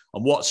afternoon.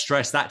 And Watts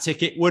stressed that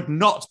ticket would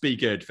not be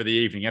good for the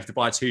evening. You have to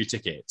buy 2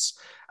 tickets.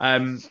 I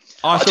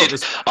must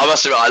admit,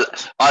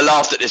 I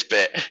laughed at this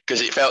bit because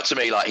it felt to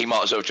me like he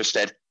might as well just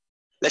said,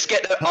 let's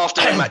get the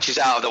afternoon matches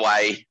out of the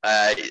way.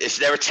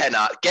 They're a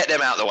tenner, get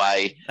them out of the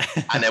way,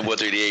 and then we'll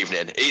do the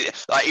evening.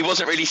 He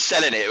wasn't really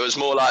selling it. It was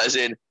more like as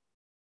in,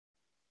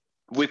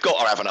 we've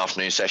got to have an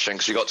afternoon session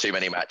because we've got too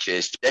many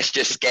matches. Let's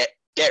just get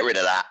rid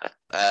of that.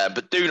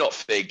 But do not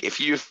think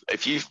if you've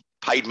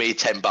paid me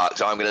 $10,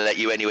 I'm going to let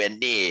you anywhere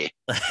near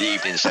the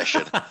evening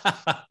session.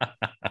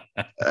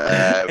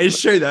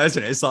 It's true though,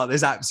 isn't it? It's like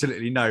there's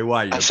absolutely no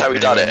way. That's how we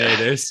done it.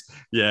 This.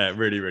 Yeah,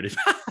 really, really.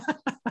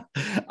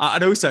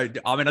 And also,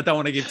 I mean, I don't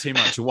want to give too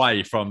much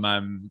away from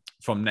the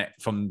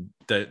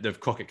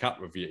Crockett Cup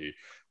review,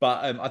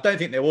 but I don't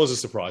think there was a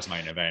surprise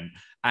main event.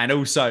 And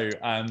also,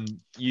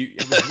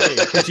 it was weird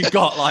because you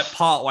got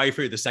part way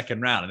through the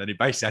second round, and then he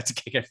basically had to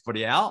kick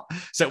everybody out.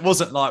 So it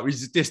wasn't like we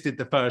just did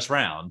the first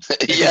round.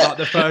 Yeah,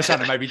 the first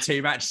round and maybe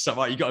 2 matches.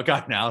 So you got to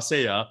go now.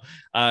 See ya.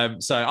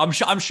 So I'm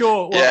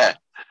sure. Well, yeah.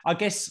 I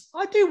guess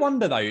I do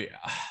wonder though.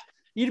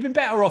 You'd have been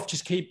better off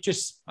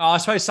I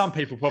suppose some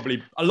people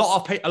probably a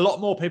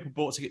lot more people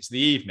bought tickets to the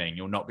evening.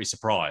 You'll not be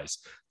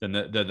surprised than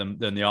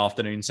the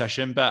afternoon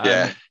session.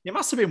 But it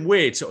must have been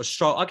weird sort of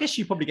strong. I guess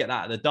you probably get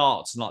that at the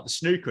darts and the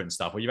snooker and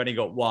stuff where you've only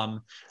got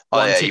one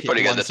ticket, you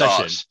probably get the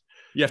session. Darts.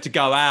 You have to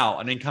go out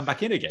and then come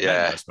back in again.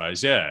 Yeah, I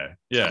suppose. Yeah.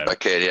 Come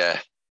back in. Yeah.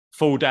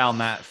 fall down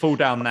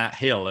that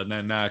hill and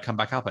then come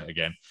back up it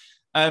again.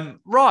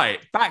 Right,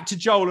 back to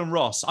Joel and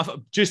Ross. I've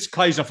just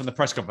closing off on the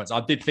press conference.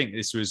 I did think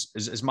this was,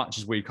 as much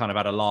as we kind of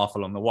had a laugh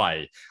along the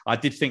way, I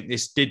did think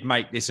this did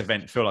make this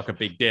event feel like a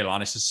big deal.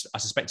 And I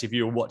suspect if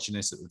you were watching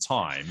this at the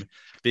time,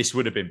 this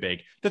would have been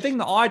big. The thing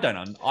that I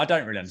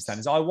don't really understand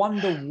is I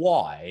wonder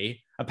why,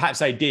 and perhaps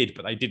they did,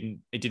 but it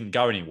didn't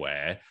go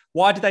anywhere.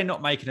 Why did they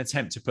not make an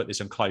attempt to put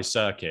this on closed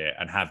circuit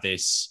and have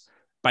this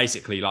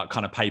basically like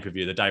kind of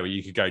pay-per-view the day where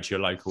you could go to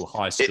your local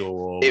high school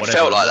or whatever? It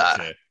felt like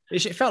that.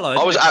 It felt like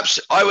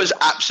I was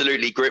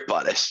absolutely gripped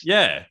by this.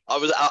 Yeah, I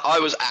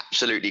was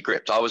absolutely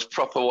gripped. I was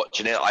proper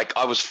watching it.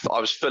 I was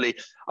fully.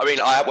 I mean,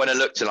 when I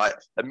looked at like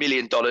 $1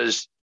 million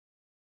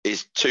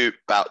is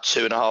about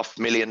 $2.5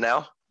 million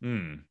now.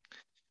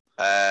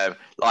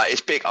 Like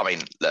it's big. I mean,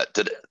 look,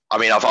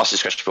 I've asked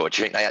this question before. Do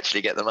you think they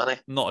actually get the money?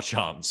 Not a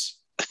chance.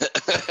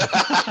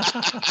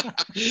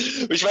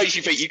 Which makes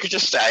you think you could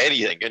just say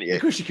anything, couldn't you?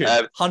 Of course you could.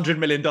 $100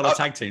 million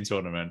tag team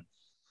tournament,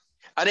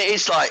 and it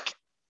is like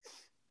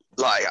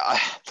I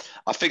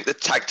think the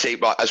tag team,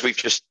 like, as we've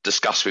just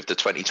discussed with the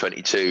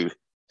 2022,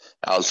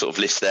 I'll sort of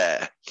list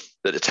there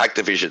that the tag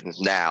division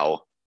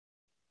now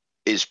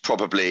is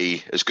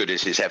probably as good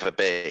as it's ever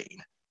been.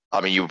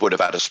 I mean, you would have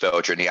had a spell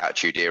during the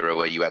Attitude Era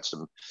where you had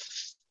some,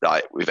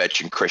 like with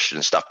Edge and Christian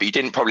and stuff, but you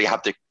didn't probably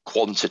have the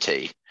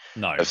quantity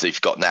of that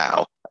you've got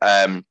now.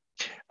 And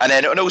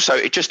also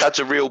it just adds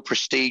a real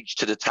prestige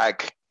to the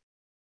tag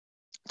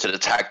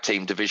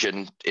team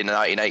division in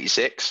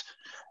 1986.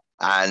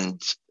 And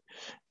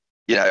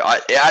you know,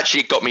 it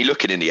actually got me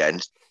looking in the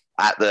end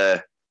at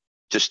the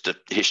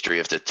history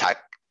of the tag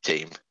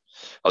team.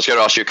 I was going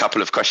to ask you a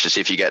couple of questions,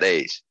 see if you get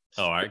these.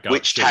 All right.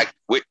 Which tag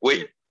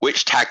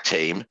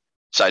team?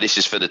 So this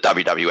is for the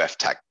WWF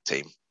Tag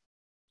Team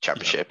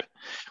Championship. Yeah.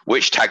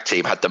 Which tag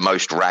team had the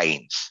most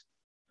reigns?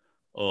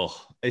 Oh,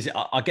 is it?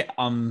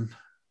 I'm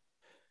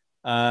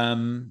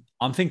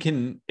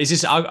thinking. Is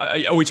this?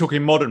 Are we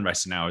talking modern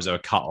wrestling now? Is there a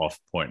cut-off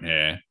point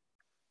here?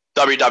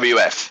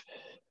 WWF.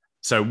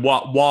 So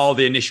while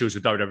the initials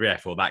were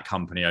WWF or that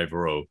company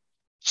overall?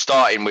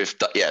 Starting with,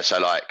 so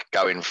like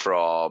going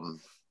from,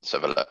 let's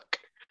have a look.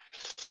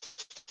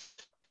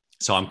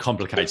 So I'm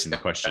complicating the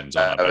questions. It's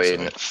all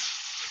right.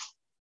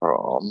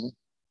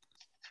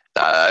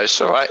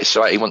 It's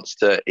all right. He wants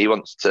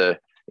to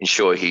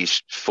ensure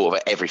he's thought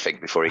of everything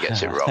before he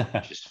gets it wrong,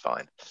 which is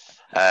fine.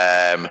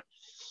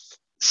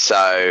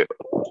 So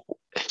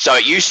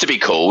it used to be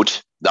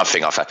called,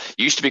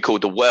 used to be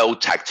called the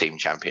World Tag Team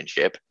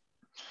Championship.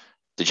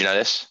 Did you know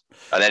this?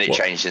 And then it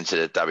changed into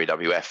the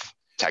WWF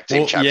Tag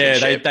Team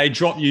Championship. Yeah, they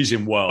dropped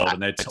using World and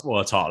their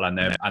World title and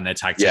their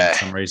tag team for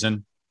some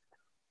reason.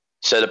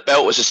 So the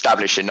belt was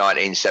established in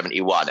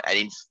 1971, and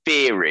in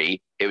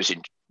theory, it was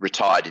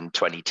retired in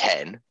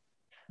 2010.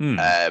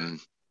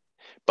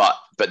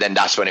 But then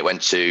that's when it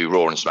went to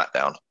Raw and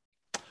SmackDown.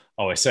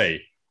 Oh, I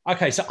see.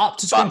 Okay, so up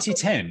to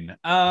 2010.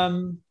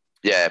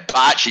 Yeah, but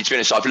actually, to be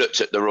honest, I've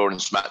looked at the Raw and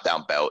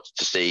SmackDown belt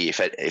to see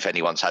if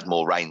anyone's had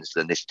more reigns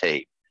than this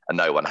team, and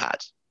no one had.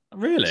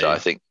 Really? So I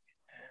think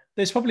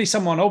there's probably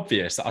someone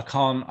obvious that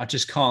I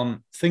just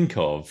can't think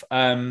of.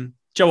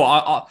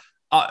 Joe,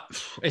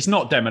 it's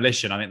not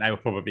Demolition. I think they were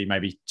probably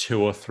maybe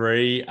 2 or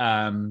 3.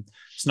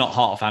 It's not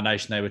Heart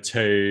Foundation. They were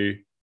 2.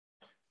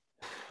 I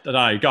don't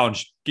know. Go on,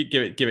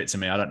 give it to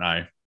me. I don't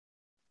know.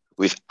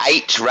 With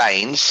 8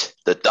 reigns,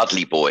 the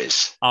Dudley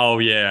Boys. Oh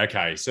yeah,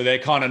 okay. So they're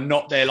kind of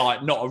not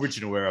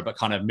original era, but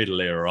kind of middle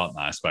era, aren't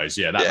they? I suppose.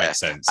 Yeah, that makes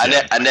sense. And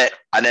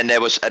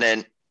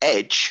then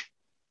Edge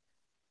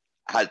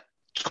had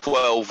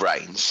 12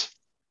 reigns.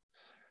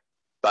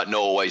 But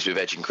not always with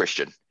Edge and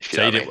Christian.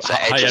 So he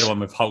had one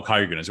with Hulk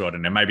Hogan as well,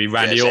 didn't he? Maybe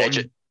Randy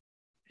Orton?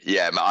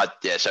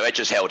 So Edge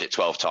has held it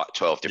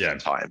 12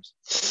 different times.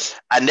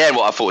 And then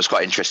what I thought was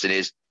quite interesting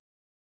is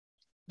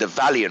the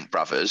Valiant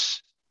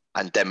Brothers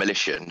and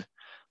Demolition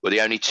were the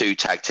only 2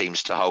 tag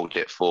teams to hold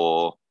it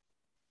for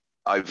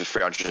over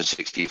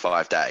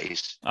 365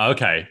 days.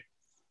 Okay.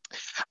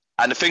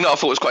 And the thing that I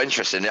thought was quite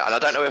interesting, and I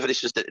don't know whether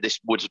this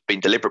would have been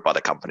deliberate by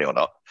the company or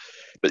not,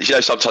 but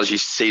sometimes you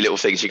see little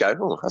things, you go,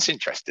 oh, that's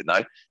interesting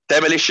though.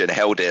 Demolition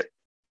held it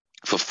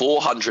for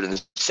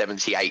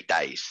 478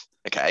 days.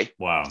 Okay.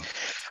 Wow.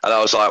 And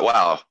I was like,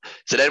 wow.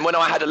 So then when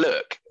I had a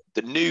look,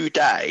 the New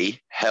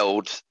Day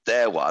held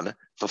their one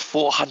for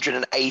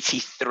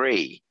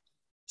 483.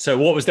 So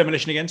what was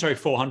Demolition again? Sorry,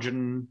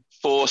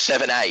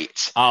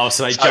 478. Oh,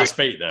 so they just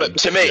beat them. But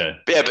to me,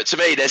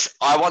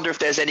 I wonder if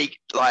there's any,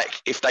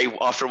 like, if they,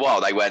 after a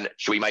while, they went,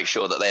 should we make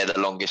sure that they're the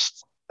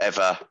longest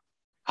ever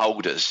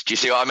holders? Do you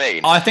see what I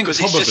mean? I think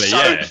probably,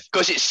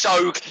 because it's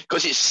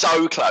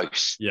so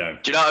close. Yeah.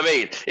 Do you know what I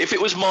mean? If it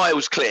was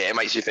miles clear, it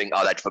makes you think,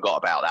 oh, they'd forgot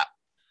about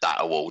that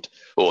award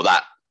or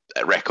that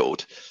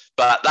record.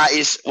 But that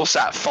is, what's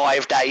that,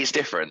 5 days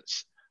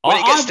difference? When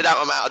it gets to that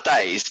amount of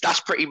days, that's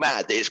pretty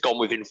mad that it's gone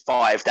within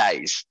 5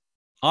 days.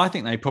 I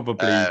think they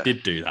probably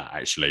did do that,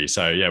 actually.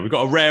 So, yeah, we've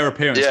got a rare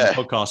appearance on the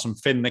podcast from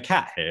Finn the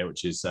Cat here,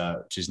 which is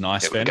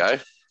nice, Finn.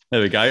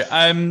 There we go.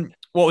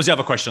 What was the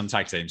other question on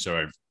tag team?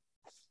 Sorry.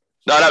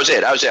 No, that was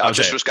it. I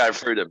just was going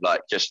through them,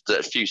 like just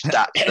a few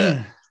stats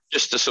that,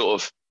 just to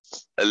sort of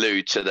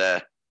allude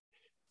to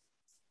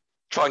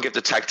try and give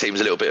the tag teams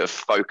a little bit of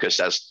focus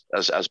as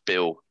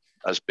Bill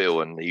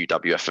and the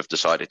UWF have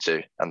decided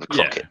to, and the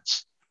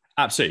Crockett's.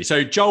 Absolutely.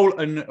 So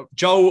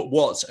Joel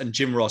Watts and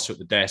Jim Ross were at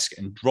the desk,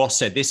 and Ross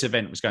said this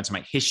event was going to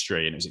make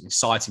history and it was an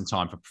exciting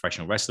time for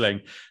professional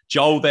wrestling.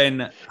 Joel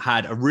then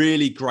had a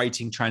really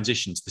grating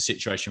transition to the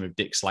situation with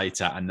Dick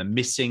Slater and the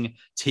missing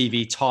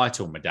TV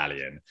title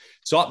medallion.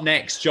 So up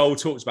next, Joel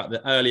talks about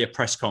the earlier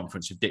press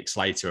conference with Dick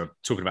Slater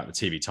talking about the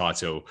TV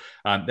title.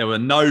 There were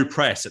no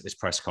press at this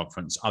press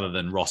conference other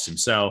than Ross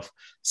himself.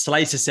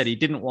 Slater said he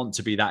didn't want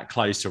to be that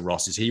close to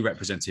Ross as he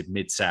represented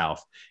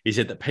Mid-South. He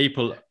said that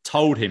people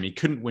told him he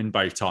couldn't win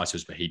both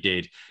titles, but he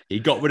did. He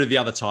got rid of the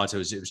other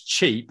titles. It was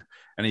cheap,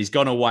 and he's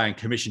gone away and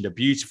commissioned a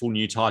beautiful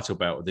new title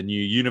belt with the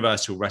new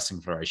Universal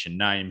Wrestling Federation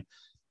name.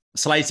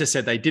 Slater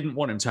said they didn't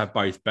want him to have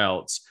both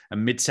belts,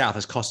 and Mid-South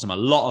has cost him a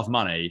lot of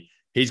money.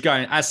 He's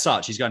going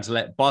to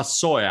let Buzz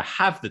Sawyer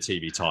have the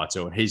TV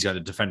title, and he's going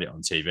to defend it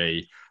on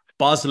TV.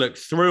 Buzz looked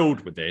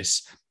thrilled with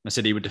this and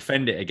said he would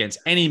defend it against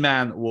any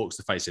man that walks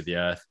the face of the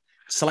earth.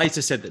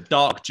 Slater said that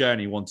Dark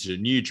Journey wanted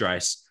a new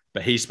dress,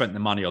 but he spent the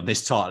money on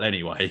this title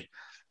anyway.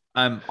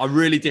 I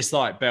really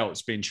dislike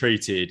belts being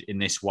treated in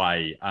this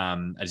way,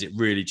 as it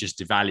really just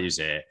devalues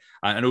it.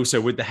 And also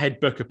with the head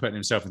booker putting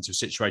himself into a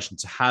situation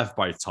to have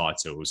both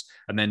titles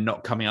and then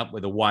not coming up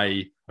with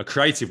a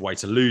creative way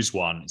to lose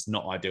one, it's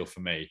not ideal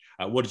for me.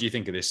 What did you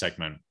think of this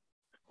segment?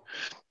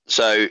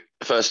 So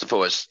first of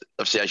all,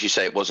 obviously, as you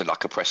say, it wasn't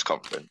like a press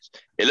conference.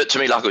 It looked to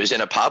me like it was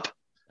in a pub.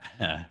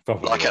 Yeah,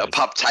 like at a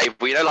pub table,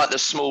 like the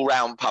small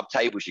round pub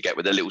tables you get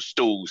with the little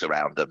stools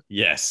around them.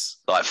 Yes.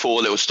 Like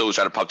 4 little stools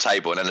around a pub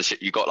table. And then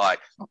you got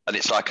and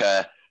it's like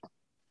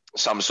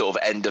some sort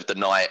of end of the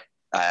night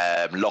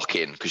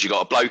lock-in, because you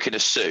got a bloke in a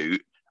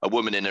suit, a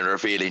woman in a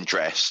revealing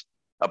dress,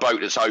 a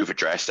bloke that's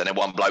overdressed, and then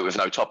one bloke with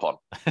no top on.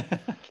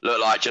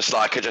 Look like just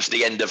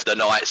the end of the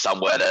night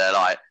somewhere. They're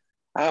like,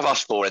 how have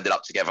us 4 ended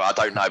up together? I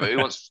don't know, but who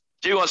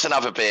wants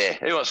another beer?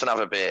 Who wants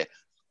another beer?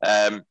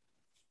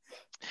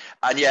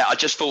 And yeah, I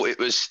just thought it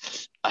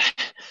was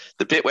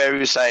the bit where he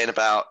was saying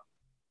about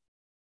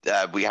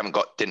we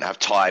didn't have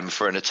time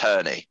for an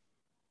attorney.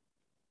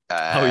 We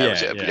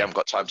haven't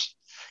got time to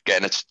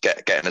get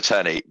an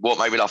attorney. What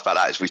made me laugh about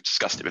that is we've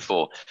discussed it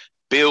before.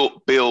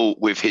 Bill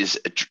with his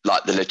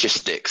the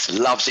logistics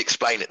loves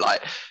explaining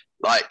it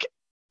like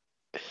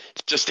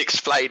just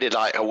explain it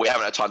like, oh, we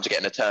haven't had time to get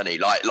an attorney.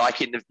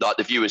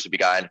 The viewers would be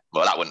going,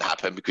 well, that wouldn't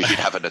happen because you'd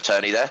have an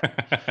attorney there.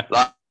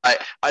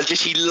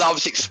 He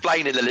loves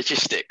explaining the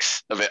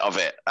logistics of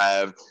it.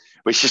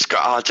 Which just,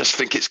 I just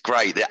think it's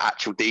great, the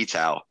actual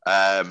detail.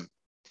 The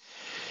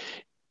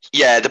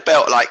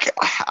belt,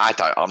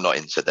 I'm not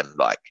into them.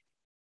 Like,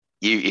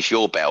 it's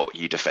your belt,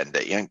 you defend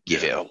it. You don't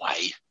give it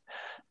away.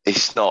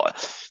 It's not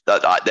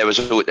that there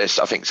was all this,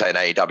 I think, saying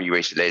AEW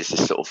recently, is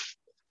this sort of,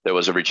 there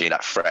was originally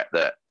that threat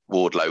that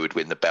Wardlow would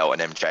win the belt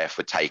and MJF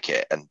would take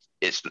it, and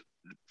it's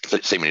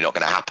seemingly not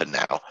going to happen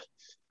now.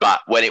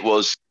 But when it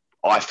was,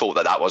 I thought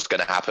that was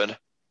going to happen.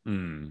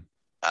 And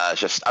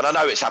I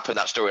know it's happened.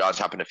 That storyline's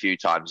happened a few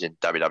times in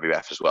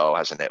WWF as well,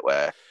 hasn't it?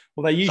 Where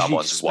they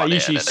usually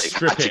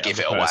strip it, give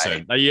it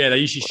away. They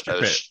usually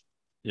strip it.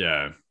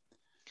 Yeah,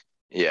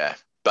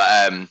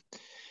 but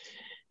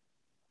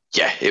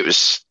it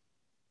was.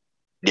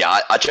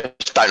 Yeah, I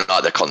just don't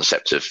like the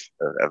concept of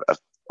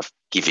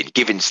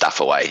giving stuff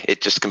away.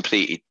 It just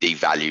completely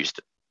devalues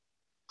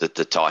the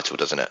title,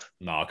 doesn't it?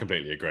 No, I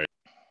completely agree.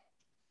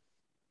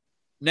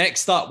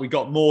 Next up, we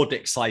got more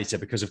Dick Slater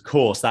because, of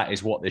course, that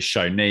is what this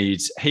show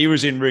needs. He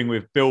was in ring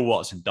with Bill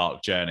Watts and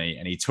Dark Journey,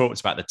 and he talked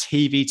about the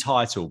TV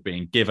title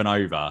being given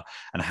over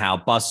and how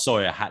Buzz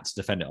Sawyer had to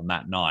defend it on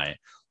that night.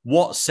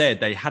 Watts said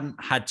they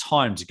hadn't had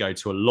time to go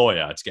to a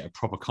lawyer to get a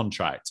proper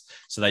contract,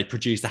 so they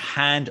produced a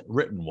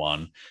handwritten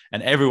one,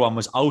 and everyone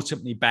was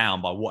ultimately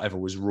bound by whatever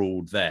was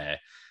ruled there.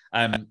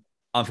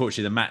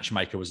 Unfortunately, the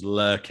matchmaker was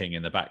lurking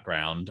in the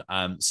background.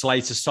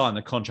 Slater signed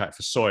the contract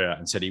for Sawyer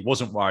and said he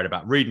wasn't worried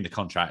about reading the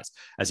contract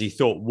as he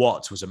thought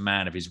Watts was a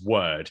man of his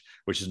word,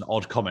 which is an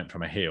odd comment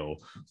from a heel.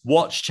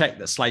 Watts checked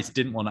that Slater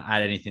didn't want to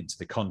add anything to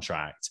the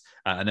contract,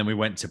 and then we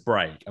went to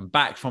break. And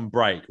back from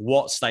break,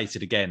 Watts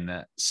stated again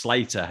that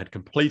Slater had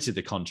completed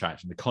the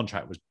contract and the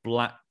contract was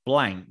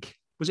blank.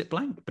 Was it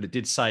blank? But it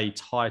did say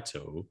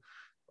title.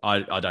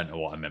 I don't know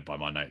what I meant by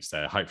my notes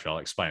there. Hopefully I'll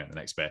explain it in the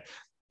next bit.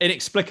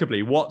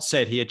 Inexplicably, Watts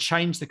said he had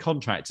changed the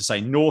contract to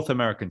say North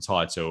American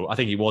title. I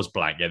think he was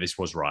blank. Yeah, this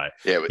was right.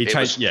 Yeah,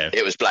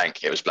 it was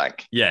blank. It was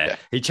blank. Yeah,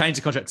 he changed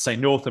the contract to say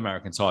North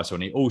American title,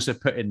 and he also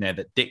put in there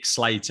that Dick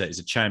Slater is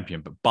a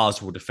champion, but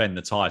Buzz will defend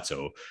the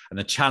title, and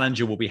the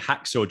challenger will be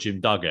Hacksaw Jim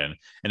Duggan,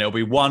 and it'll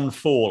be 1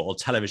 fall or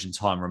television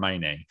time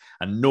remaining,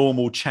 and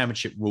normal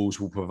championship rules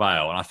will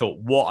prevail. And I thought,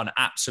 what an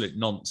absolute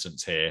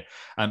nonsense here.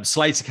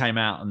 Slater came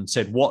out and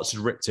said Watts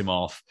had ripped him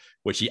off.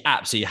 which he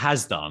absolutely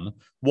has done,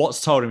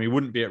 Watts told him he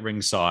wouldn't be at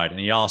ringside, and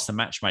he asked the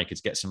matchmaker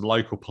to get some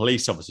local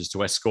police officers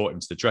to escort him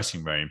to the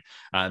dressing room.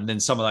 And then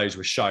some of those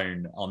were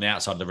shown on the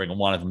outside of the ring, and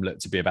one of them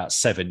looked to be about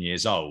 7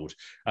 years old.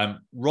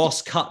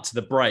 Ross cut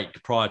to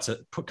break prior to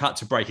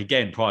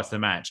the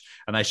match,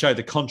 and they showed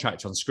the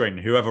contract on screen.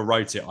 Whoever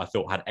wrote it, I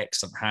thought, had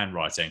excellent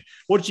handwriting.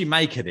 What did you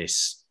make of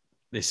this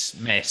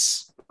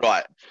mess?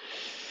 Right.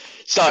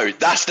 So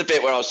that's the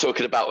bit where I was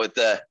talking about with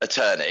the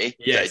attorney.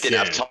 Yes, he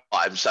didn't have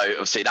time. So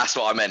obviously that's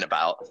what I meant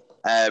about.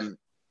 And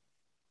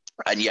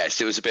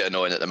yes, it was a bit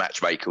annoying that the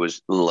matchmaker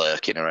was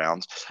lurking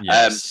around.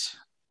 Yes.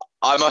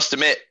 I must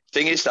admit,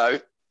 thing is though,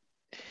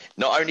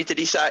 not only did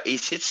he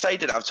did say he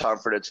didn't have time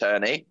for an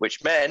attorney,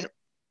 which meant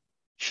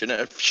should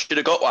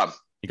have got one.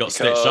 He got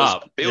stitched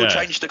up. Bill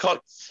changed the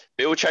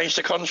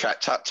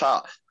contract.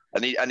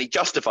 And he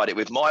justified it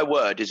with, my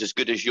word is as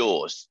good as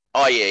yours,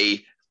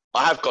 i.e.,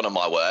 I have gone on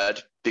my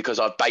word because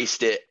I've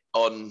based it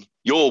on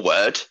your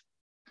word,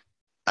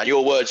 and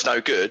your word's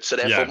no good, so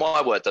therefore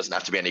my word doesn't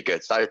have to be any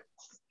good. So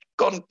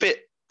gone a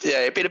bit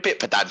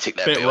pedantic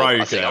there, Bill.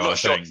 Rogue, I think.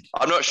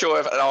 I'm not sure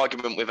if an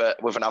argument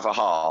with another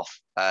half.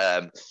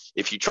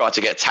 If you try to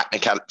get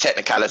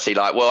technicality,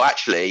 like, well,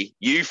 actually,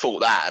 you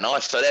thought that,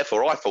 and so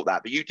therefore I thought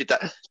that, but you did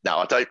that. No,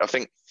 I don't. I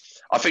think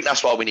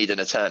that's why we need an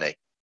attorney.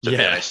 To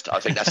be honest,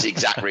 I think that's the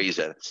exact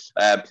reason.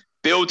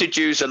 Bill did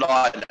use a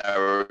line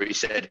where he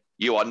said,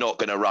 "You are not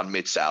going to run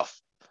Mid-South."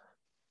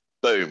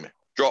 Boom.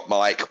 Drop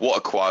mic. What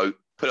a quote.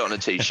 Put it on a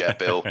T-shirt,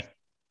 Bill.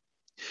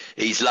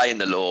 He's laying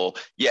the law.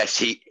 Yes,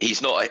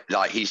 he's not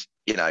like he's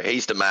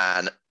the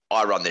man.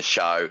 I run this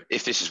show.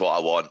 If this is what I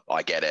want,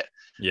 I get it.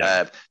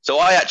 Yeah. So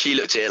I actually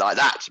looked at it like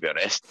that, to be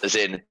honest, as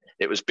in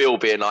it was Bill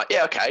being like,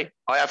 yeah, okay,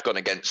 I have gone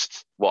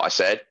against what I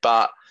said,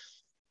 but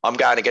I'm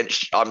going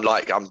against.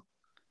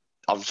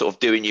 I'm sort of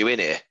doing you in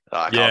here.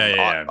 Like,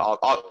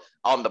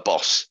 I'm the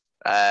boss.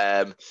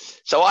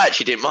 So I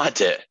actually didn't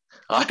mind it.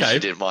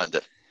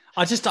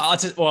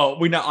 Well,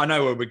 I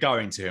know where we're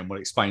going to, and we'll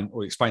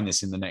explain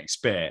this in the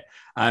next bit.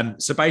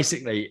 So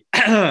basically,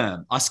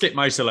 I skipped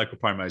most of the local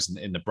promos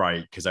in the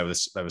break because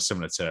they were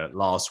similar to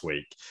last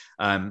week.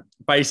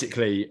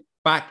 Basically,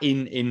 back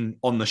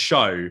on the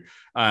show,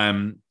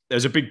 there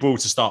was a big brawl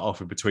to start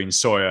off with between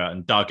Sawyer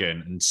and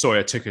Duggan, and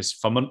Sawyer took a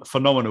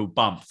phenomenal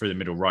bump through the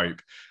middle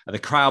rope. The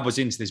crowd was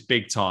into this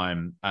big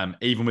time,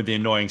 even with the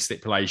annoying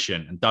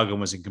stipulation, and Duggan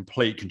was in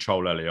complete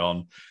control early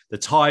on. The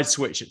tide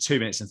switched at 2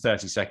 minutes and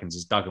 30 seconds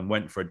as Duggan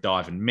went for a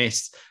dive and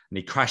missed, and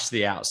he crashed to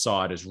the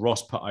outside as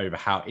Ross put over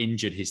how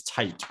injured his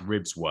taped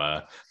ribs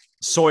were.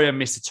 Sawyer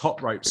missed a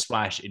top rope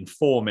splash in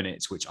 4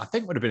 minutes, which I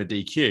think would have been a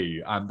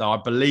DQ, though I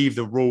believe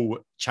the rule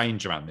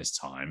changed around this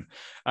time,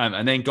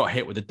 and then got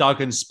hit with a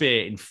Duggan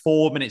spear in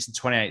 4 minutes and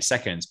 28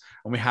 seconds.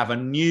 And we have a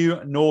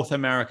new North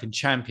American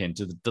champion,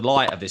 to the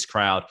delight of this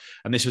crowd.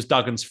 And this was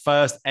Duggan's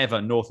first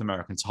ever North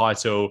American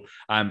title.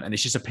 And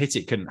it's just a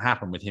pity it couldn't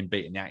happen with him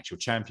beating the actual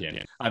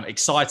champion.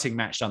 Exciting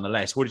match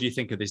nonetheless. What did you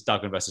think of this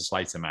Duggan versus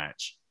Slater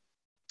match?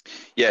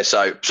 Yeah,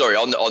 so sorry,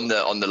 on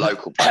the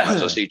local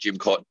promos, I see Jim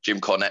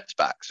Cornette's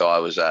back. So I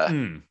was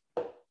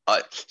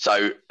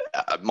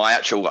my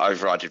actual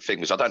overriding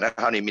thing was, I don't know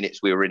how many minutes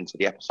we were into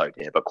the episode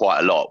here, but quite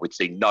a lot. We'd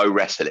seen no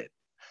wrestling,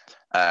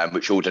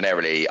 which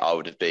ordinarily I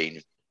would have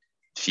been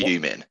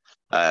fuming.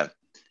 But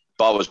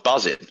I was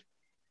buzzing.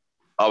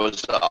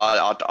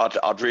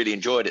 I'd really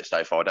enjoyed it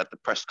so far. I'd had the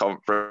press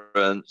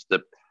conference,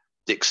 the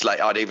Dick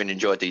Slater. I'd even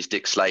enjoyed these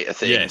Dick Slater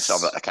things. Yes. So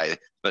I'm like, okay,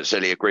 don't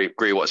necessarily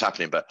agree what's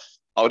happening, but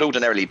I would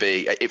ordinarily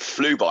be. It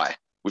flew by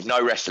with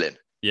no wrestling.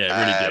 Yeah,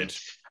 it really did.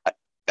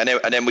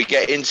 And then we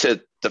get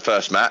into the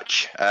first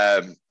match,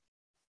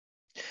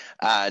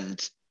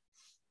 and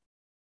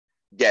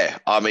yeah,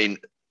 I mean,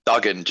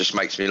 Duggan just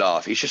makes me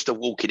laugh. He's just a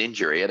walking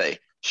injury, isn't he?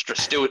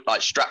 Still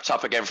like strapped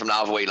up again from the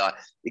other week. Like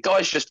the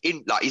guy's just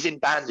he's in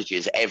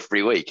bandages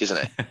every week,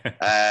 isn't he?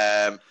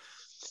 And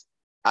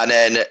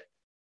then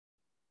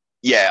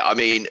yeah, I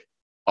mean,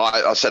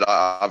 I said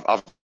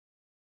I've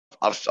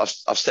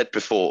said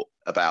before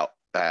about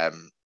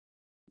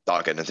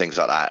Duggan and things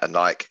like that, and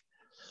like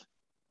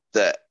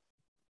that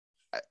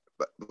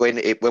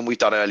when we've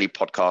done early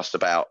podcasts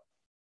about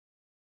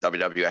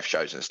WWF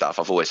shows and stuff,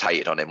 I've always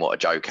hated on him. What a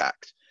joke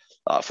act!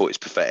 I thought it's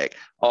pathetic.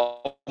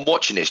 I'm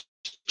watching this,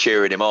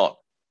 cheering him on.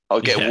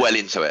 I'll get well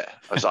into it.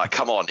 I was like,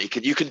 "Come on, you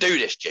can do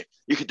this, Jim.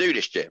 You can do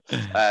this, Jim."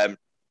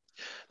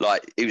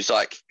 Like he was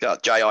like,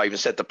 JR even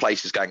said the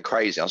place is going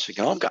crazy. I was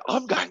thinking, I'm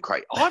going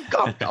crazy.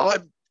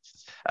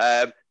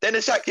 Then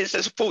exactly as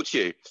I support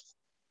you.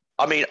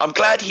 I mean, I'm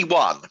glad he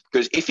won,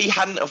 because if he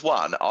hadn't have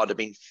won, I'd have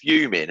been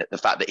fuming at the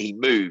fact that he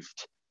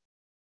moved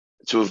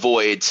to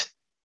avoid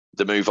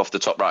the move off the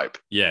top rope.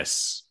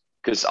 Yes.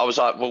 Because I was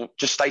like, well,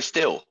 just stay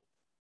still.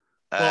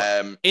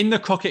 Well, in the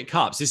Crockett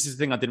Cups, this is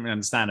the thing I didn't really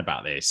understand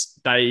about this.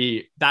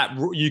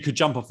 You could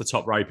jump off the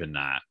top rope in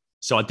that.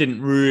 So I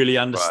didn't really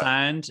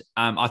understand.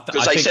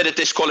 Because they said a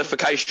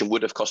disqualification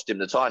would have cost him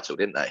the title,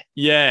 didn't they?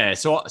 Yeah.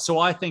 So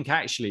I think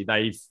actually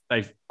they've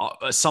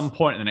at some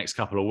point in the next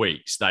couple of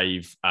weeks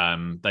they've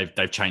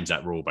changed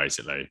that rule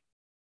basically.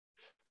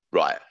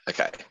 Right.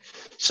 Okay.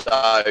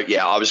 So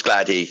yeah, I was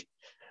glad he.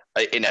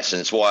 In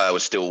essence, why I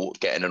was still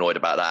getting annoyed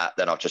about that.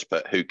 Then I've just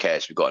put, "Who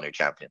cares? We've got a new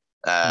champion."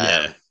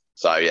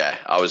 So yeah,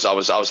 I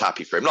was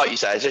happy for him. Like you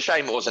say, it's a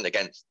shame it wasn't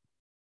against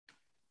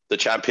the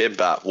champion,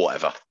 but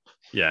whatever.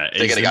 Yeah, if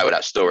they're going to go with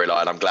that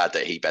storyline, I'm glad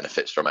that he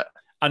benefits from it.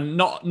 And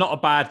not a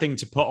bad thing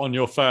to put on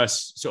your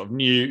first sort of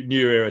new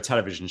era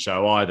television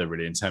show either,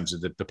 really, in terms of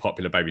the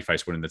popular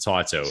babyface winning the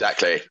title.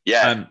 Exactly.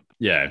 Yeah.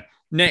 Yeah.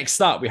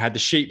 Next up, we had the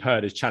Sheep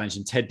Herders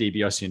challenging Ted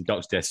DiBiase and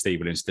Dr. Death Steve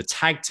Williams for the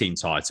tag team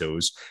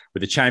titles,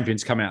 with the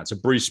champions coming out to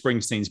Bruce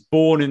Springsteen's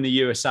Born in the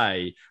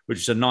USA, which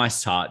was a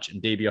nice touch.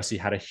 And DiBiase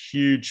had a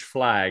huge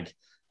flag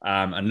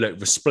and looked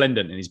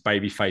resplendent in his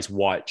babyface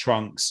white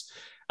trunks.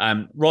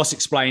 Ross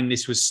explained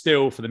this was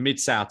still for the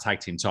Mid-South tag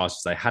team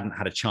titles. They hadn't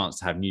had a chance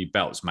to have new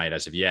belts made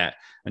as of yet.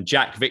 And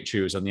Jack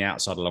Victory was on the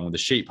outside along with the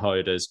Sheep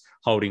Herders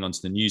holding onto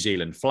the New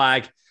Zealand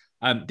flag.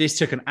 This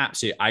took an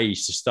absolute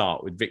age to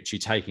start, with Victory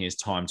taking his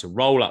time to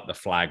roll up the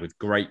flag with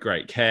great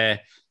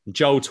care. And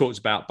Joel talked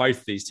about both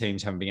of these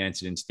teams having been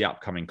entered into the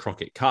upcoming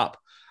Crockett Cup.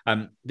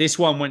 This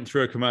one went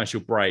through a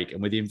commercial break,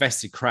 and with the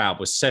invested crowd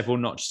was several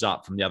notches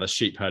up from the other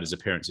Sheep Herders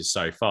appearances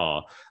so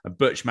far. And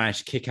Butch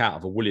managed to kick out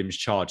of a Williams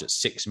charge at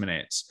 6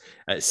 minutes.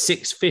 At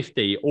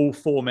 6:50, all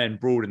four men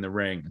brawled in the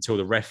ring until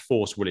the ref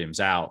forced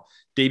Williams out.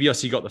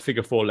 DiBiase got the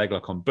figure four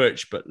leglock on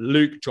Butch, but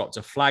Luke dropped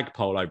a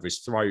flagpole over his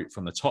throat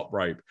from the top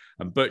rope,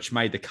 and Butch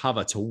made the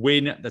cover to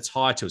win the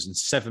titles in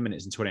 7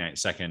 minutes and 28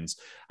 seconds.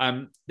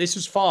 This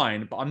was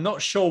fine, but I'm not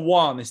sure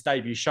why on this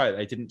debut show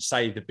they didn't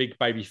save the big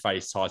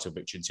babyface title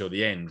victory until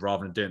the end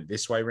rather than doing it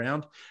this way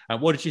round.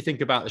 What did you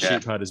think about the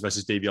Sheep Herders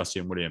versus DiBiase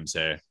and Williams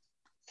here?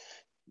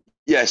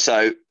 Yeah,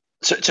 so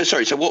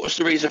sorry. So what was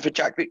the reason for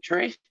Jack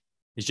Victory?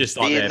 It's just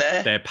like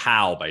their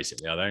pal,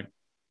 basically, I think.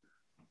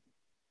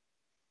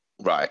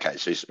 Right. Okay.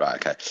 So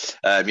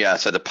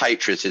so the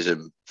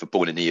patriotism for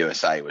Born in the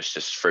USA was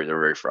just through the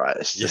roof, right?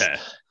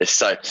 It's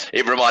so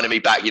it reminded me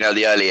back,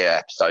 the earlier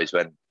episodes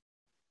when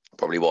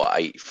probably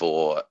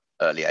 84,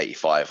 early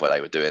 85, where they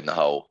were doing the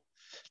whole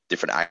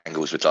different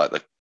angles with like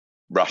the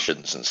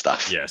Russians and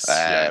stuff. Yes.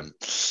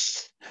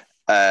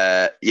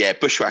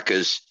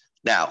 Bushwhackers.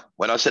 Now,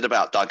 when I said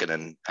about Duggan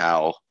and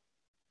how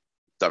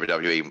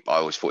WWE, I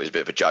always thought it was a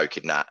bit of a joke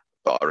in that,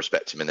 but I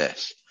respect him in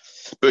this.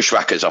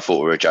 Bushwhackers, I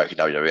thought were a joke in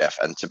WWF,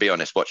 and to be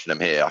honest, watching them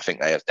here, I think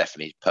they have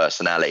definitely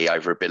personality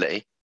over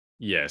ability.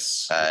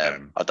 Yes, I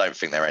don't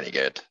think they're any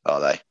good, are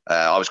they?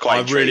 I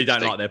really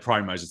don't like their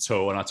promos at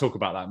all, and I'll talk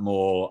about that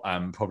more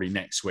probably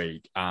next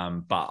week.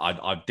 But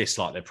I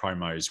dislike their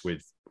promos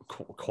with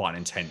quite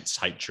intense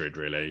hatred,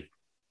 really.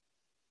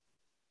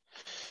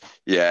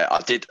 Yeah,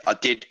 I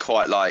did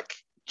quite like.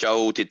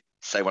 Joel did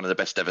say one of the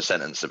best ever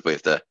sentences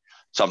with the.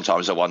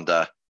 Sometimes I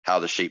wonder how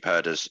the Sheep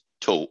Herders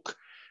talk.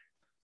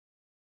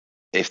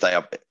 If they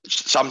are,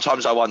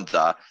 sometimes I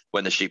wonder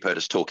when the Sheep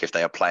Herders talk if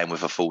they are playing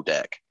with a full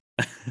deck.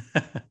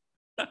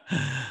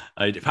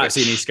 Perhaps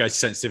he needs to go to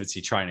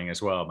sensitivity training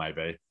as well.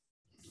 Maybe.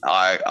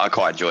 I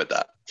quite enjoyed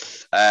that.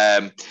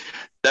 I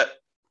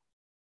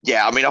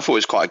thought it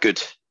was quite a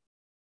good.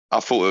 I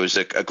thought it was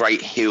a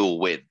great heel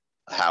win.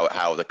 How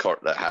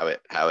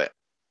it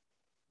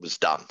was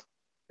done,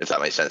 if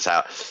that makes sense.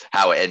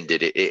 How it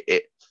ended.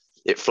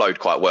 It flowed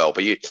quite well.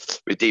 But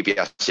with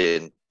DiBiase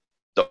and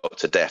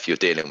Dr. Death, you're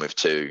dealing with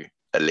two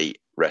elite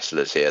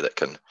wrestlers here that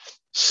can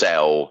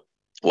sell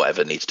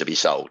whatever needs to be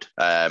sold.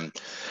 I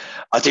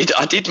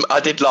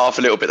did laugh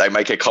a little bit. They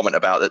make a comment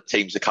about that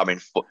teams are coming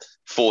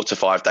 4 to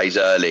 5 days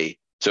early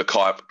to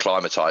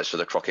acclimatise for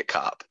the Crockett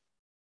Cup.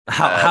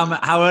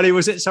 How early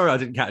was it? Sorry, I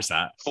didn't catch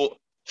that.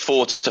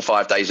 4 to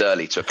 5 days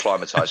early to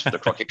acclimatise for the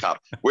Crockett Cup.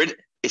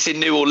 It's in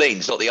New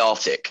Orleans, not the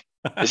Arctic.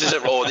 This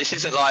isn't raw. This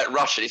isn't like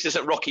Russia. This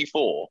isn't Rocky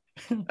IV.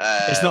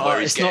 It's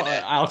not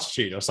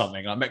altitude or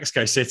something like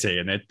Mexico City,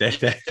 and they're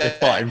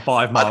fighting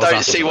 5 miles. I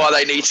don't see why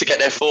they need to get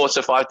there 4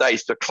 to 5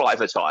 days to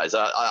acclimatise.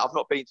 I've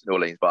not been to New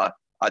Orleans, but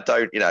I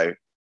don't.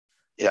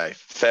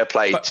 Fair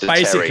play to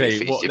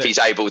Terry if he's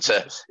able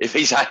to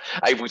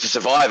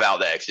survive out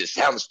there, because it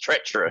sounds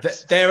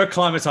treacherous. Their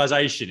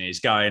acclimatization is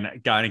going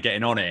and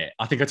getting on it.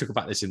 I think I talk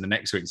about this in the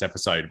next week's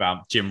episode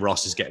about Jim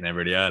Ross is getting there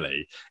really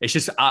early. It's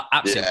just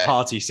absolute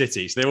party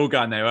city, so they're all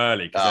going there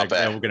early because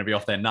they're all going to be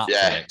off their nuts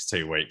for the next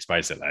 2 weeks,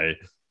 basically.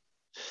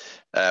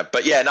 I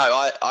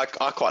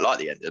quite like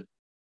the ending,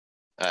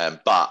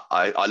 but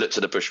I looked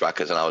at the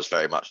Bushwhackers and I was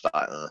very much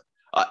like.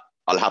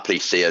 I'll happily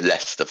see a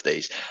list of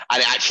these.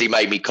 And it actually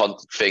made me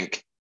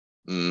think,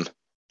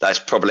 that's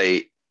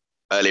probably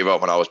earlier on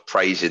when I was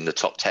praising the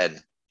top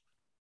 10.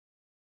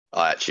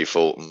 I actually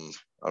thought,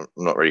 I'm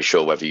not really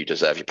sure whether you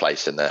deserve your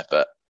place in there,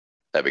 but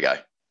there we go.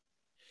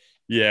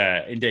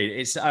 Yeah, indeed.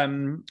 It's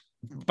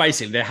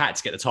basically they had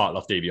to get the title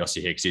off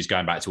DiBiase here because he's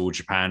going back to All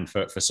Japan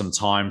for some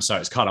time. So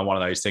it's kind of one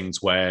of those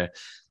things where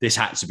this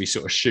had to be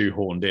sort of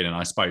shoehorned in, and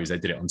I suppose they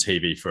did it on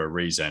TV for a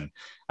reason.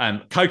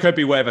 Koko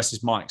B. Ware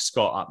versus Mike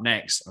Scott up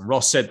next. And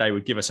Ross said they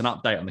would give us an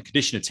update on the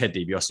condition of Ted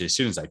DiBiase as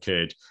soon as they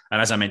could. And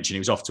as I mentioned, he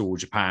was off to All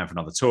Japan for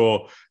another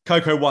tour.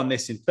 Koko won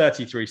this in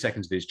 33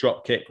 seconds with his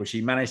drop kick, which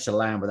he managed to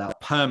land without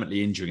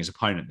permanently injuring his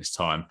opponent this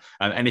time.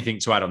 Anything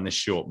to add on this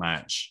short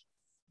match?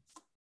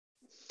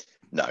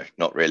 No,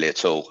 not really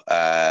at all.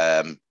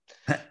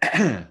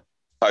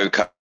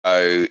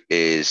 Koko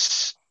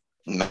is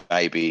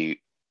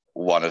maybe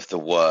one of the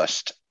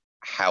worst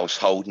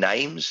household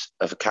names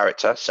of a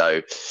character. So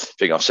I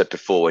think I've said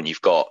before, when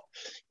you've got,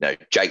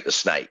 Jake the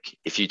Snake,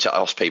 if you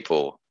ask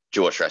people, do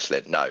you watch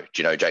wrestling? No. Do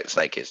you know who Jake the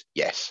Snake is?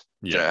 Yes.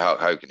 Yeah. Do you know how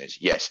Hogan is?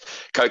 Yes.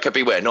 Koko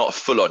B. Ware, not a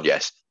full-on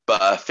yes,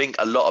 but I think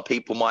a lot of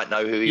people might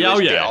know who he is,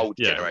 the old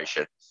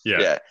generation.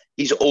 Yeah.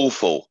 He's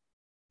awful.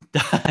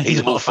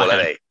 He's awful,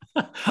 isn't he?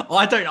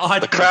 I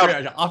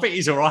think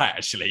he's all right,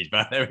 actually,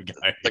 but there we go.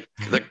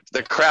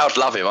 The crowd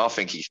love him. I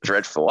think he's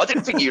dreadful. I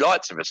didn't think you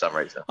liked him for some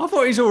reason. I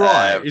thought he's all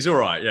right. He's all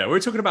right. Yeah, we were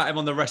talking about him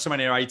on the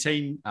WrestleMania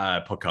 18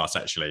 podcast,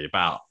 actually,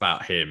 about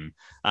him.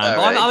 Really?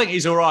 I think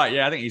he's all right.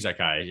 Yeah, I think he's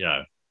okay.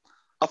 Yeah.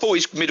 I thought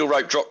his middle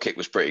rope drop kick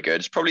was pretty good.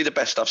 It's probably the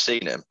best I've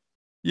seen him.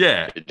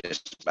 Yeah. In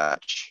this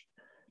match.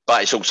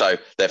 But it's also,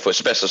 therefore, it's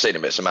the best I've seen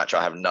him. It's a match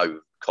I have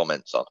no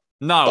comments on.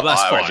 No, but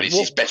that's fine. It's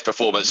his best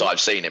performance I've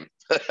seen him.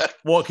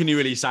 What can you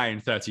really say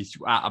in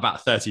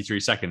about 33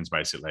 seconds,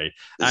 basically?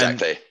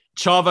 Exactly.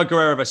 Chavo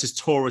Guerrero versus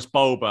Taurus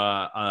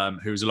Bulba,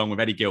 who was along with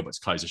Eddie Gilbert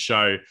to close the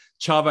show.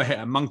 Chavo hit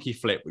a monkey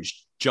flip,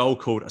 which Joel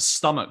called a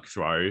stomach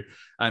throw.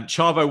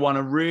 Chavo won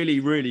a really,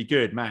 really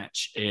good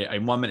match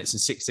in 1 minute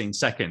and 16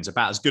 seconds,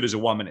 about as good as a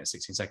 1 minute,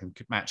 16 second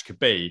match could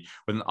be,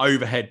 with an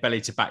overhead belly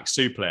to back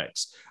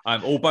suplex.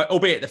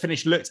 Albeit the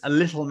finish looked a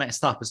little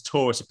messed up as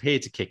Taurus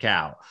appeared to kick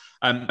out.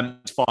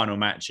 Final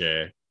match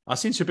here. I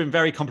seem to have been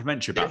very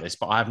complimentary about this,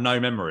 but I have no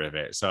memory of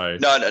it. So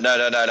no.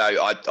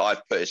 I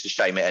put it's a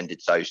shame it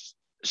ended so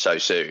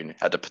soon.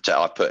 Had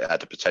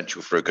the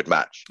potential for a good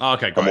match. Oh,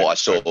 okay, great. And what I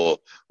saw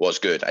was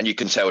good, and you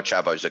can tell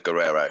Chavo's a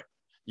Guerrero.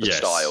 The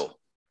style,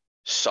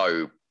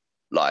 so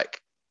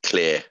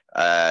clear.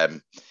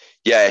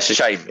 It's a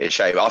shame. It's a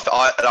shame.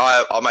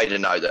 I made a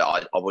note that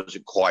I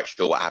wasn't quite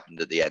sure what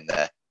happened at the end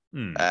there.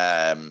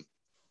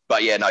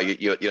 But yeah, no,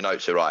 your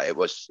notes are right. It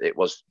was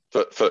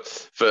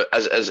for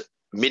as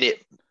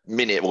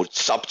minute or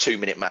sub 2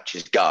 minute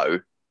matches go.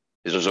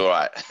 This was all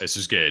right. This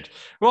was good.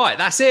 Right,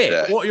 that's it.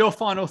 Yeah. What are your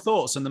final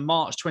thoughts on the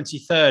March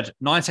 23rd,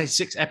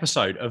 1986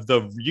 episode of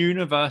the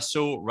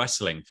Universal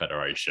Wrestling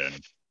Federation?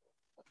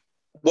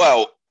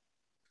 Well,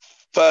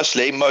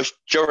 firstly,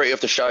 majority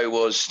of the show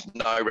was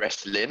no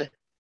wrestling,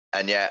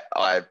 and yet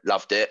I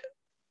loved it.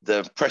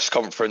 The press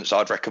conference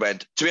I'd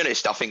recommend. To be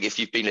honest, I think if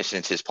you've been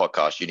listening to this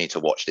podcast, you need to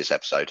watch this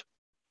episode.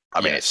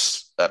 I mean,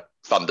 It's a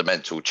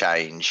fundamental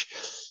change.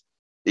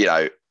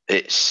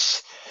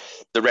 It's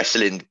the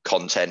wrestling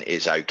content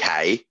is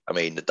okay. I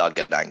mean, the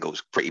Duggan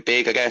angle's pretty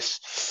big, I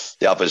guess.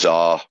 The others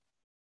are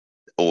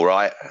all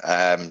right.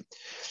 It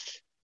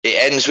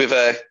ends with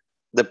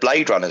the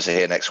Blade Runners are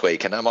here next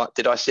week, and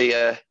did I see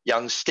a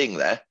young Sting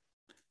there?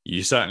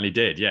 You certainly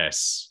did,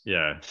 yes.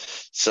 Yeah.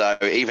 So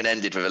it even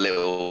ended with a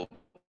little.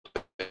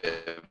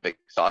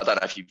 So I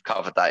don't know if you've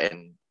covered that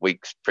in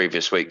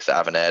previous weeks that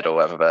haven't aired or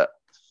whatever,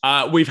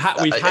 but we've had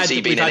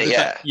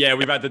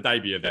the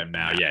debut of them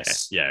now.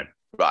 Yes, yeah.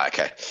 Right,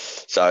 okay.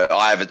 So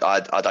I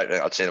don't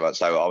know. I'd seen it once,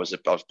 so I was a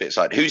bit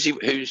excited.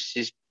 Who's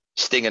his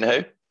Sting and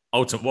who?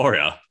 Ultimate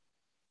Warrior.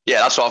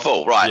 Yeah, that's what I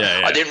thought. Right.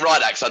 Yeah. I didn't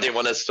write that because I didn't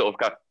want to sort of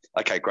go.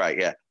 Okay, great.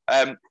 Yeah.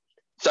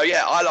 So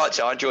yeah, I liked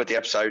it. I enjoyed the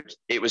episode.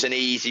 It was an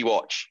easy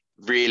watch.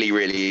 Really,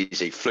 really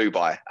easy. Flew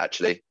by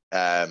actually.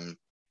 To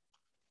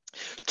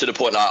the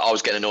point that I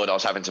was getting annoyed. I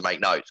was having to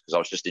make notes because I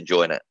was just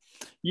enjoying it.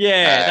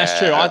 Yeah, that's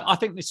true. I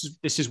think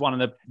this is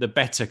one of the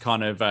better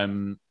kind of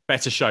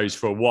better shows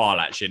for a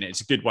while actually, and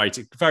it's a good way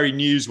to very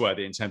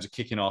newsworthy in terms of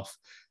kicking off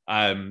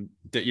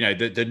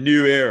the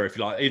new era, if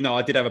you like. Even though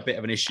I did have a bit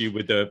of an issue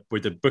with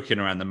the booking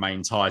around the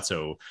main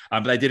title,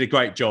 but they did a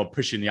great job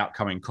pushing the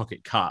upcoming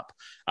Crockett Cup.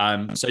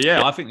 So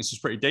yeah, I think this is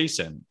pretty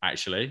decent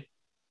actually.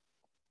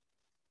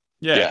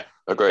 Yeah,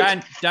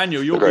 agreed.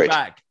 Daniel, you'll be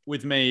back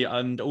with me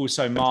and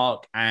also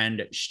Mark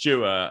and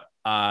Stuart.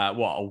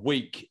 A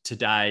week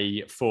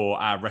today for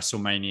our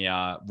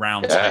WrestleMania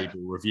roundtable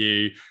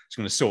review. Just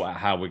going to sort out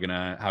how we're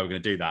gonna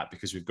do that,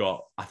 because we've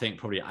got, I think,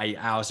 probably 8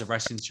 hours of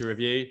wrestling to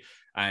review,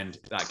 and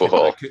that could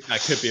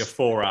be a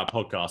 4-hour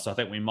podcast. So I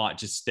think we might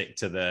just stick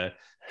to the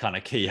kind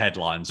of key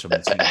headlines from the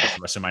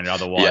WrestleMania.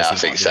 Otherwise, I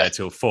think so. There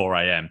till 4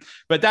 a.m.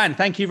 But Dan,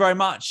 thank you very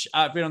much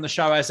for being on the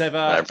show as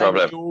ever. No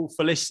problem. Thank you all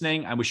for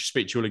listening, and we should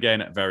speak to you all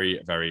again very,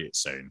 very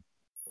soon.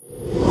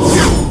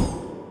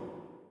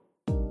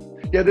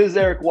 Yeah, this is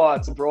Eric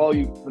Watts, and for all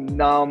you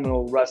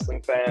phenomenal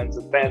wrestling fans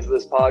and fans of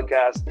this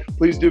podcast,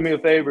 please do me a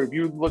favor. If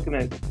you're looking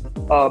at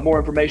more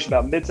information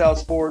about Mid-South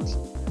Sports,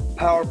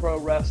 Power Pro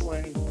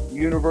Wrestling,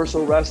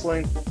 Universal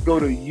Wrestling, go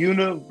to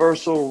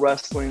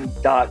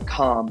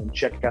universalwrestling.com and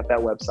check out that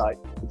website.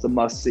 It's a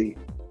must see.